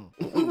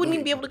 we wouldn't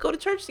even be able to go to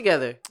church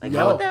together. Like,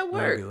 how would that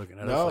work? Be looking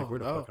at us like we're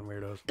the fucking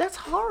weirdos. That's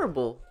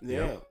horrible.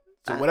 Yeah.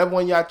 So whatever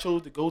one y'all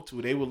chose to go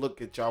to, they would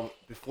look at y'all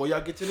before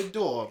y'all get to the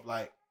door,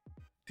 like,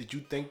 did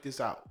you think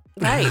this out?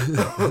 Right.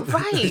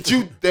 Right. Did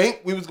you think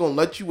we was gonna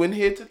let you in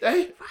here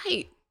today?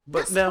 Right.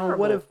 But that's now,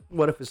 horrible.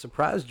 what if it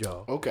surprised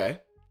y'all?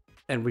 Okay.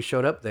 And we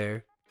showed up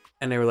there,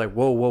 and they were like,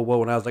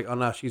 whoa, and I was like, oh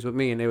no, she's with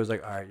me, and they was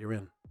like, all right, you're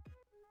in.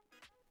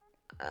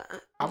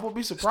 I would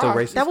be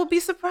surprised. That would be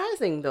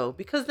surprising though,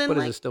 because then, but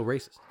is it still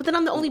racist? But then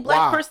I'm the only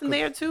black person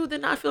there too.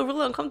 Then I feel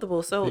really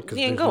uncomfortable. So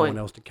he ain't going. No one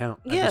else to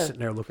count. Yeah, I'm just sitting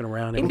there looking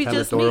around. Every time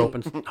the door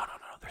opens, no.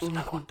 There's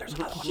another one.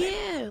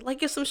 Yeah,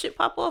 like if some shit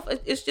pop off,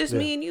 it's just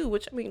me and you.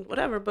 Which I mean,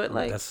 whatever. But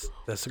like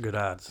that's a good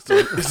odds.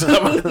 That's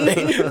all we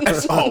need.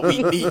 That's all we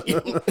need.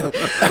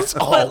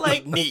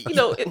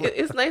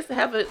 It's nice to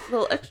have a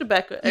little extra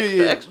back,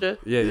 extra.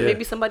 Yeah.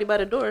 Maybe somebody by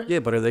the door. Yeah,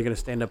 but are they gonna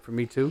stand up for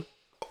me too?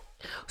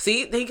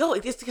 See, there you go.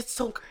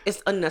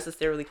 It's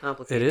unnecessarily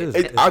complicated.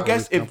 It is. I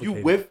guess if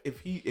you're with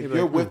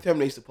him,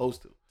 they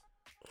supposed to.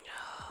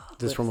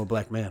 This from a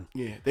black man.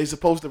 Yeah, they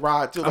supposed to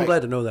ride too. I'm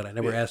glad to know that. I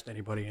never asked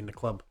anybody in the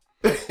club.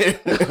 No,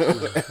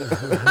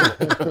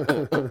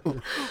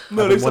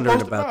 I've been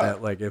wondering about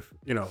that. Like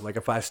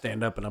if I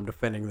stand up and I'm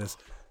defending this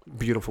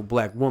beautiful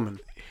black woman,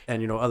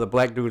 and other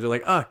black dudes are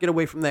like, get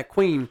away from that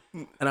queen,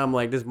 and I'm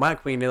like, this is my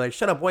queen. They're like,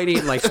 shut up, whitey,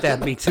 and like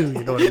stab me too.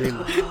 You know what I mean?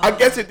 I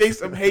guess if they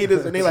some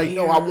haters and they like,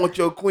 no, I want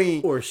your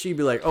queen, or she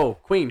be like, oh,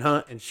 queen,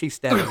 huh? And she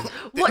stab me.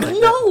 What?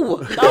 No.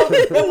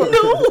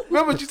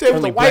 Remember what you said? It was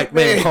Only a white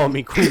man called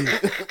me queen.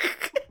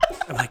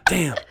 I'm like,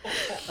 damn.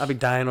 I'll be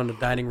dying on the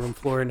dining room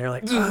floor, and they're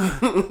like,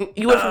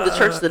 You went from the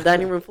church to the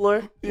dining room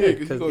floor? Yeah,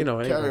 because you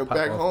know, carry him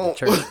back home.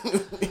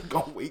 You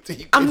gonna wait till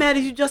you I'm mad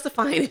at you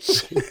justifying it.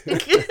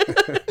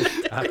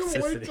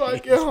 Wait till I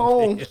get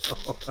home.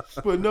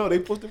 But no, they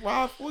supposed to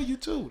ride for you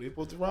too. They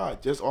supposed to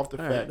ride just off the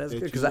fact that's that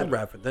good, because I'd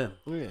ride for them.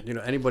 Yeah.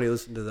 Anybody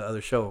listen to the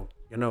other show,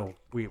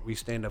 we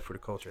stand up for the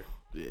culture.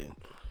 Yeah.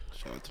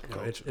 Shout out to the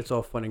culture. It's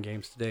all fun and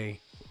games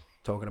today,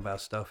 talking about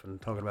stuff and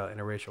talking about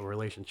interracial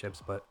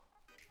relationships, but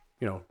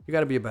you got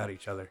to be about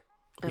each other.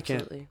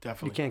 Absolutely.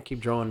 Definitely. You can't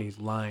keep drawing these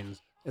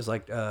lines. It's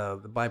like the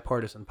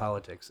bipartisan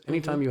politics.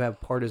 Anytime you have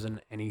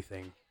partisan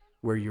anything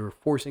where you're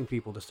forcing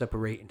people to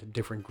separate into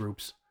different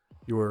groups,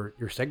 you're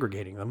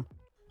segregating them,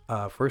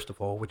 first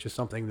of all, which is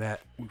something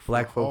that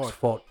black folks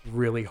fought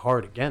really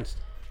hard against.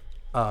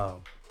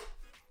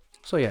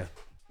 So yeah,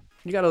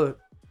 you gotta,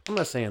 I'm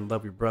not saying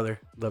love your brother,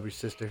 love your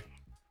sister,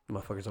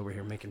 Motherfuckers over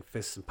here making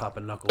fists and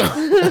popping knuckles,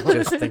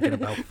 just thinking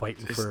about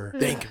fighting for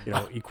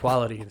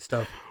equality and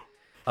stuff.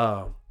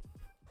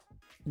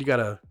 You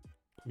gotta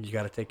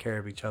take care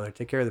of each other.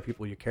 Take care of the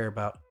people you care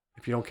about.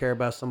 If you don't care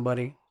about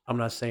somebody, I'm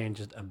not saying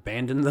just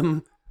abandon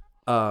them.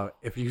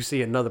 If you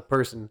see another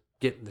person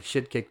getting the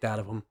shit kicked out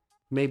of them,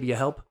 maybe you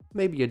help,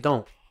 maybe you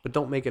don't. But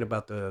don't make it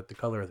about the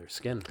color of their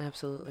skin.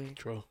 Absolutely.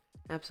 True.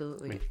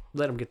 Absolutely. I mean,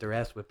 let them get their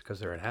ass whipped because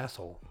they're an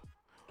asshole.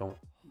 Don't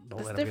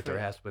let them get their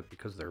ass whipped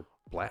because they're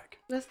black.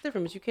 That's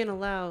different, but you can't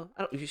allow.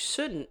 You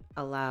shouldn't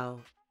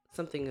allow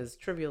something as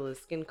trivial as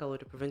skin color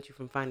to prevent you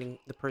from finding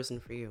the person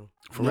for you.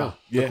 For real.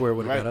 Look where it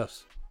would have got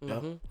us.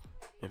 Yep.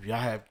 If y'all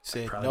have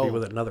said probably be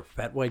with another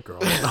fat white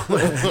girl.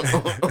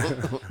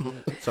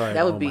 Sorry,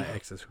 that would be my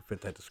exes who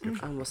fit that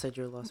description. I almost said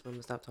you're lost, but I'm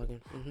gonna stop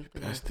talking.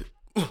 Bastard.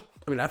 I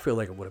mean, I feel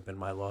like it would have been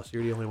my loss.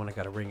 You're the only one that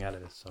got a ring out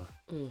of this, so.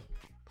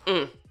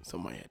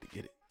 Somebody had to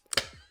get it.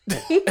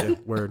 Yeah,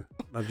 word.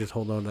 I'll just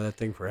hold on to that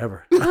thing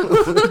forever.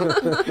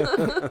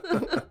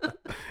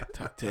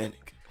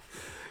 Titanic.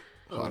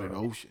 Heart of the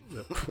ocean.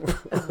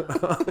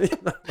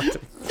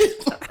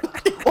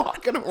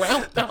 Walking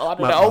around the heart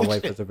of the ocean. My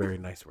wife has a very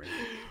nice ring.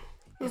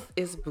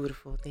 It's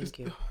beautiful. Thank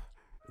you.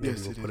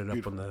 Maybe we'll put it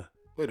up on the.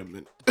 Wait a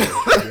minute.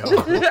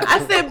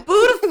 I said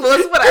beautiful.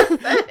 That's what I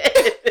said.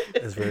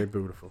 It's very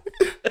beautiful.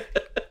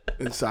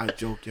 Inside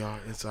joke, y'all.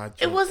 Inside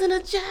joke. It wasn't a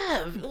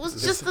jab. It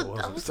was just a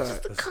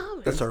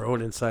comment. That's our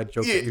own inside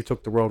joke that you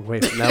took the wrong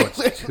way. So now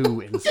it's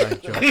two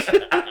inside jokes.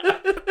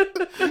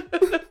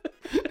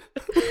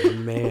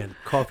 Man,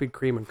 coffee,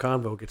 cream, and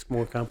convo gets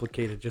more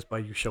complicated just by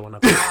you showing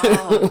up.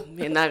 Oh,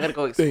 man, now I gotta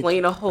go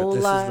explain a whole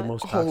lot. This is the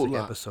most toxic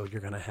episode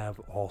you're gonna have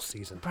all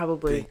season.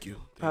 Probably. Thank you.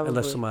 Probably.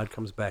 Unless somebody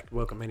comes back,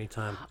 welcome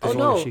anytime. Oh, as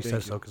long as no. she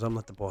says so, because I'm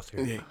not the boss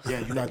here. Yeah,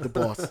 you're not the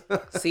boss.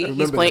 See,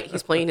 he's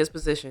playing his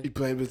position. You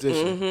playing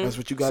position. That's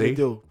what you got to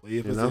do. Play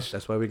your position.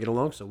 That's why we get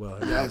along so well.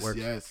 Yes, it works.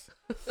 yes.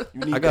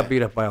 I got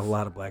beat up by a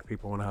lot of black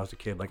people when I was a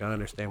kid. Like, I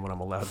understand what I'm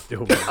allowed to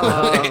do.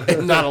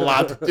 Not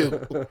allowed to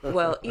do.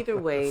 Well, either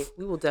way,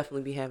 we will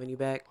definitely be having you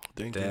back.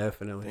 Thank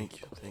Definitely.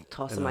 Thank you.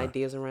 Toss some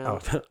ideas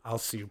around. I'll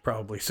see you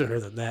probably sooner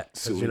than that.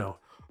 Because,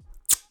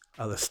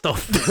 other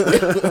stuff.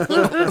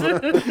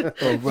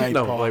 Right,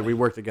 no, like we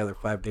work together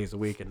 5 days a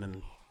week, and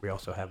then we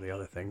also have the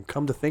other thing.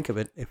 Come to think of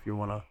it, if you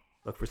want to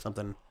look for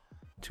something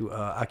to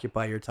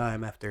occupy your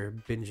time after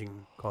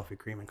binging Coffee,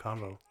 Cream, and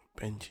Convo.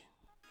 Binging.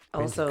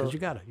 Also, because you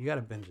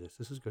gotta binge this.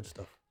 This is good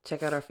stuff.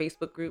 Check out our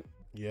Facebook group.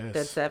 Yes.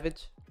 Dead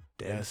Savage.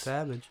 Dead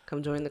Savage.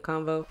 Come join the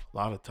convo. A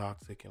lot of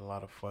toxic and a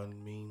lot of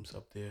fun memes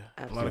up there.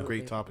 Absolutely. A lot of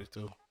great topics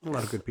too. A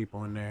lot of good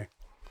people in there.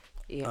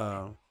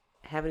 Yeah.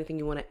 Have anything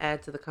you want to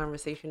add to the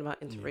conversation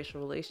about interracial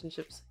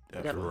relationships?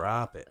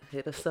 Drop it.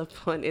 Hit us up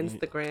on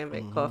Instagram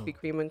at Coffee,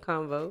 Cream, and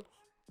Convo.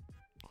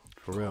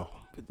 For real.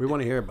 We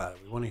want to hear about it.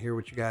 We want to hear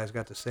what you guys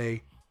got to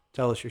say.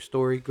 Tell us your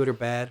story, good or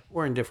bad,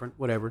 or indifferent,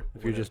 whatever.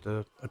 If you're just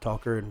a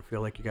talker and feel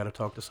like you got to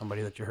talk to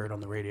somebody that you heard on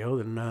the radio,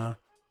 then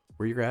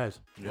we're your guys.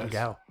 Yes. And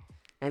gal.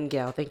 And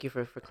gal, thank you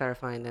for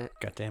clarifying that.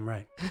 Goddamn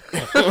right.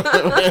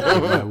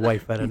 My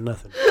wife out of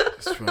nothing.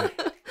 That's right.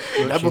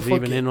 She's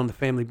even in on the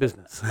family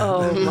business.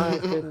 Oh my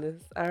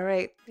goodness. All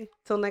right.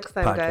 Till next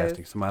time, podcasting.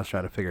 guys. Somebody's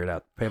trying to figure it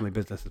out. Family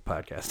business is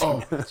podcasting. Oh,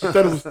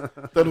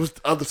 that was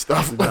other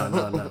stuff.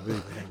 No.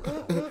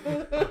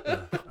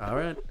 All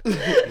right.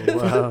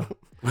 Well,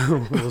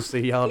 we'll see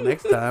y'all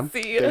next time.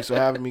 See ya. Thanks for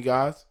having me,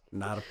 guys.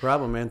 Not a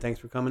problem, man. Thanks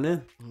for coming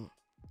in.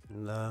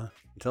 And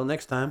until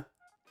next time,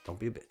 don't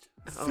be a bitch.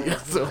 Oh,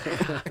 Yes,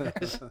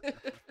 sir.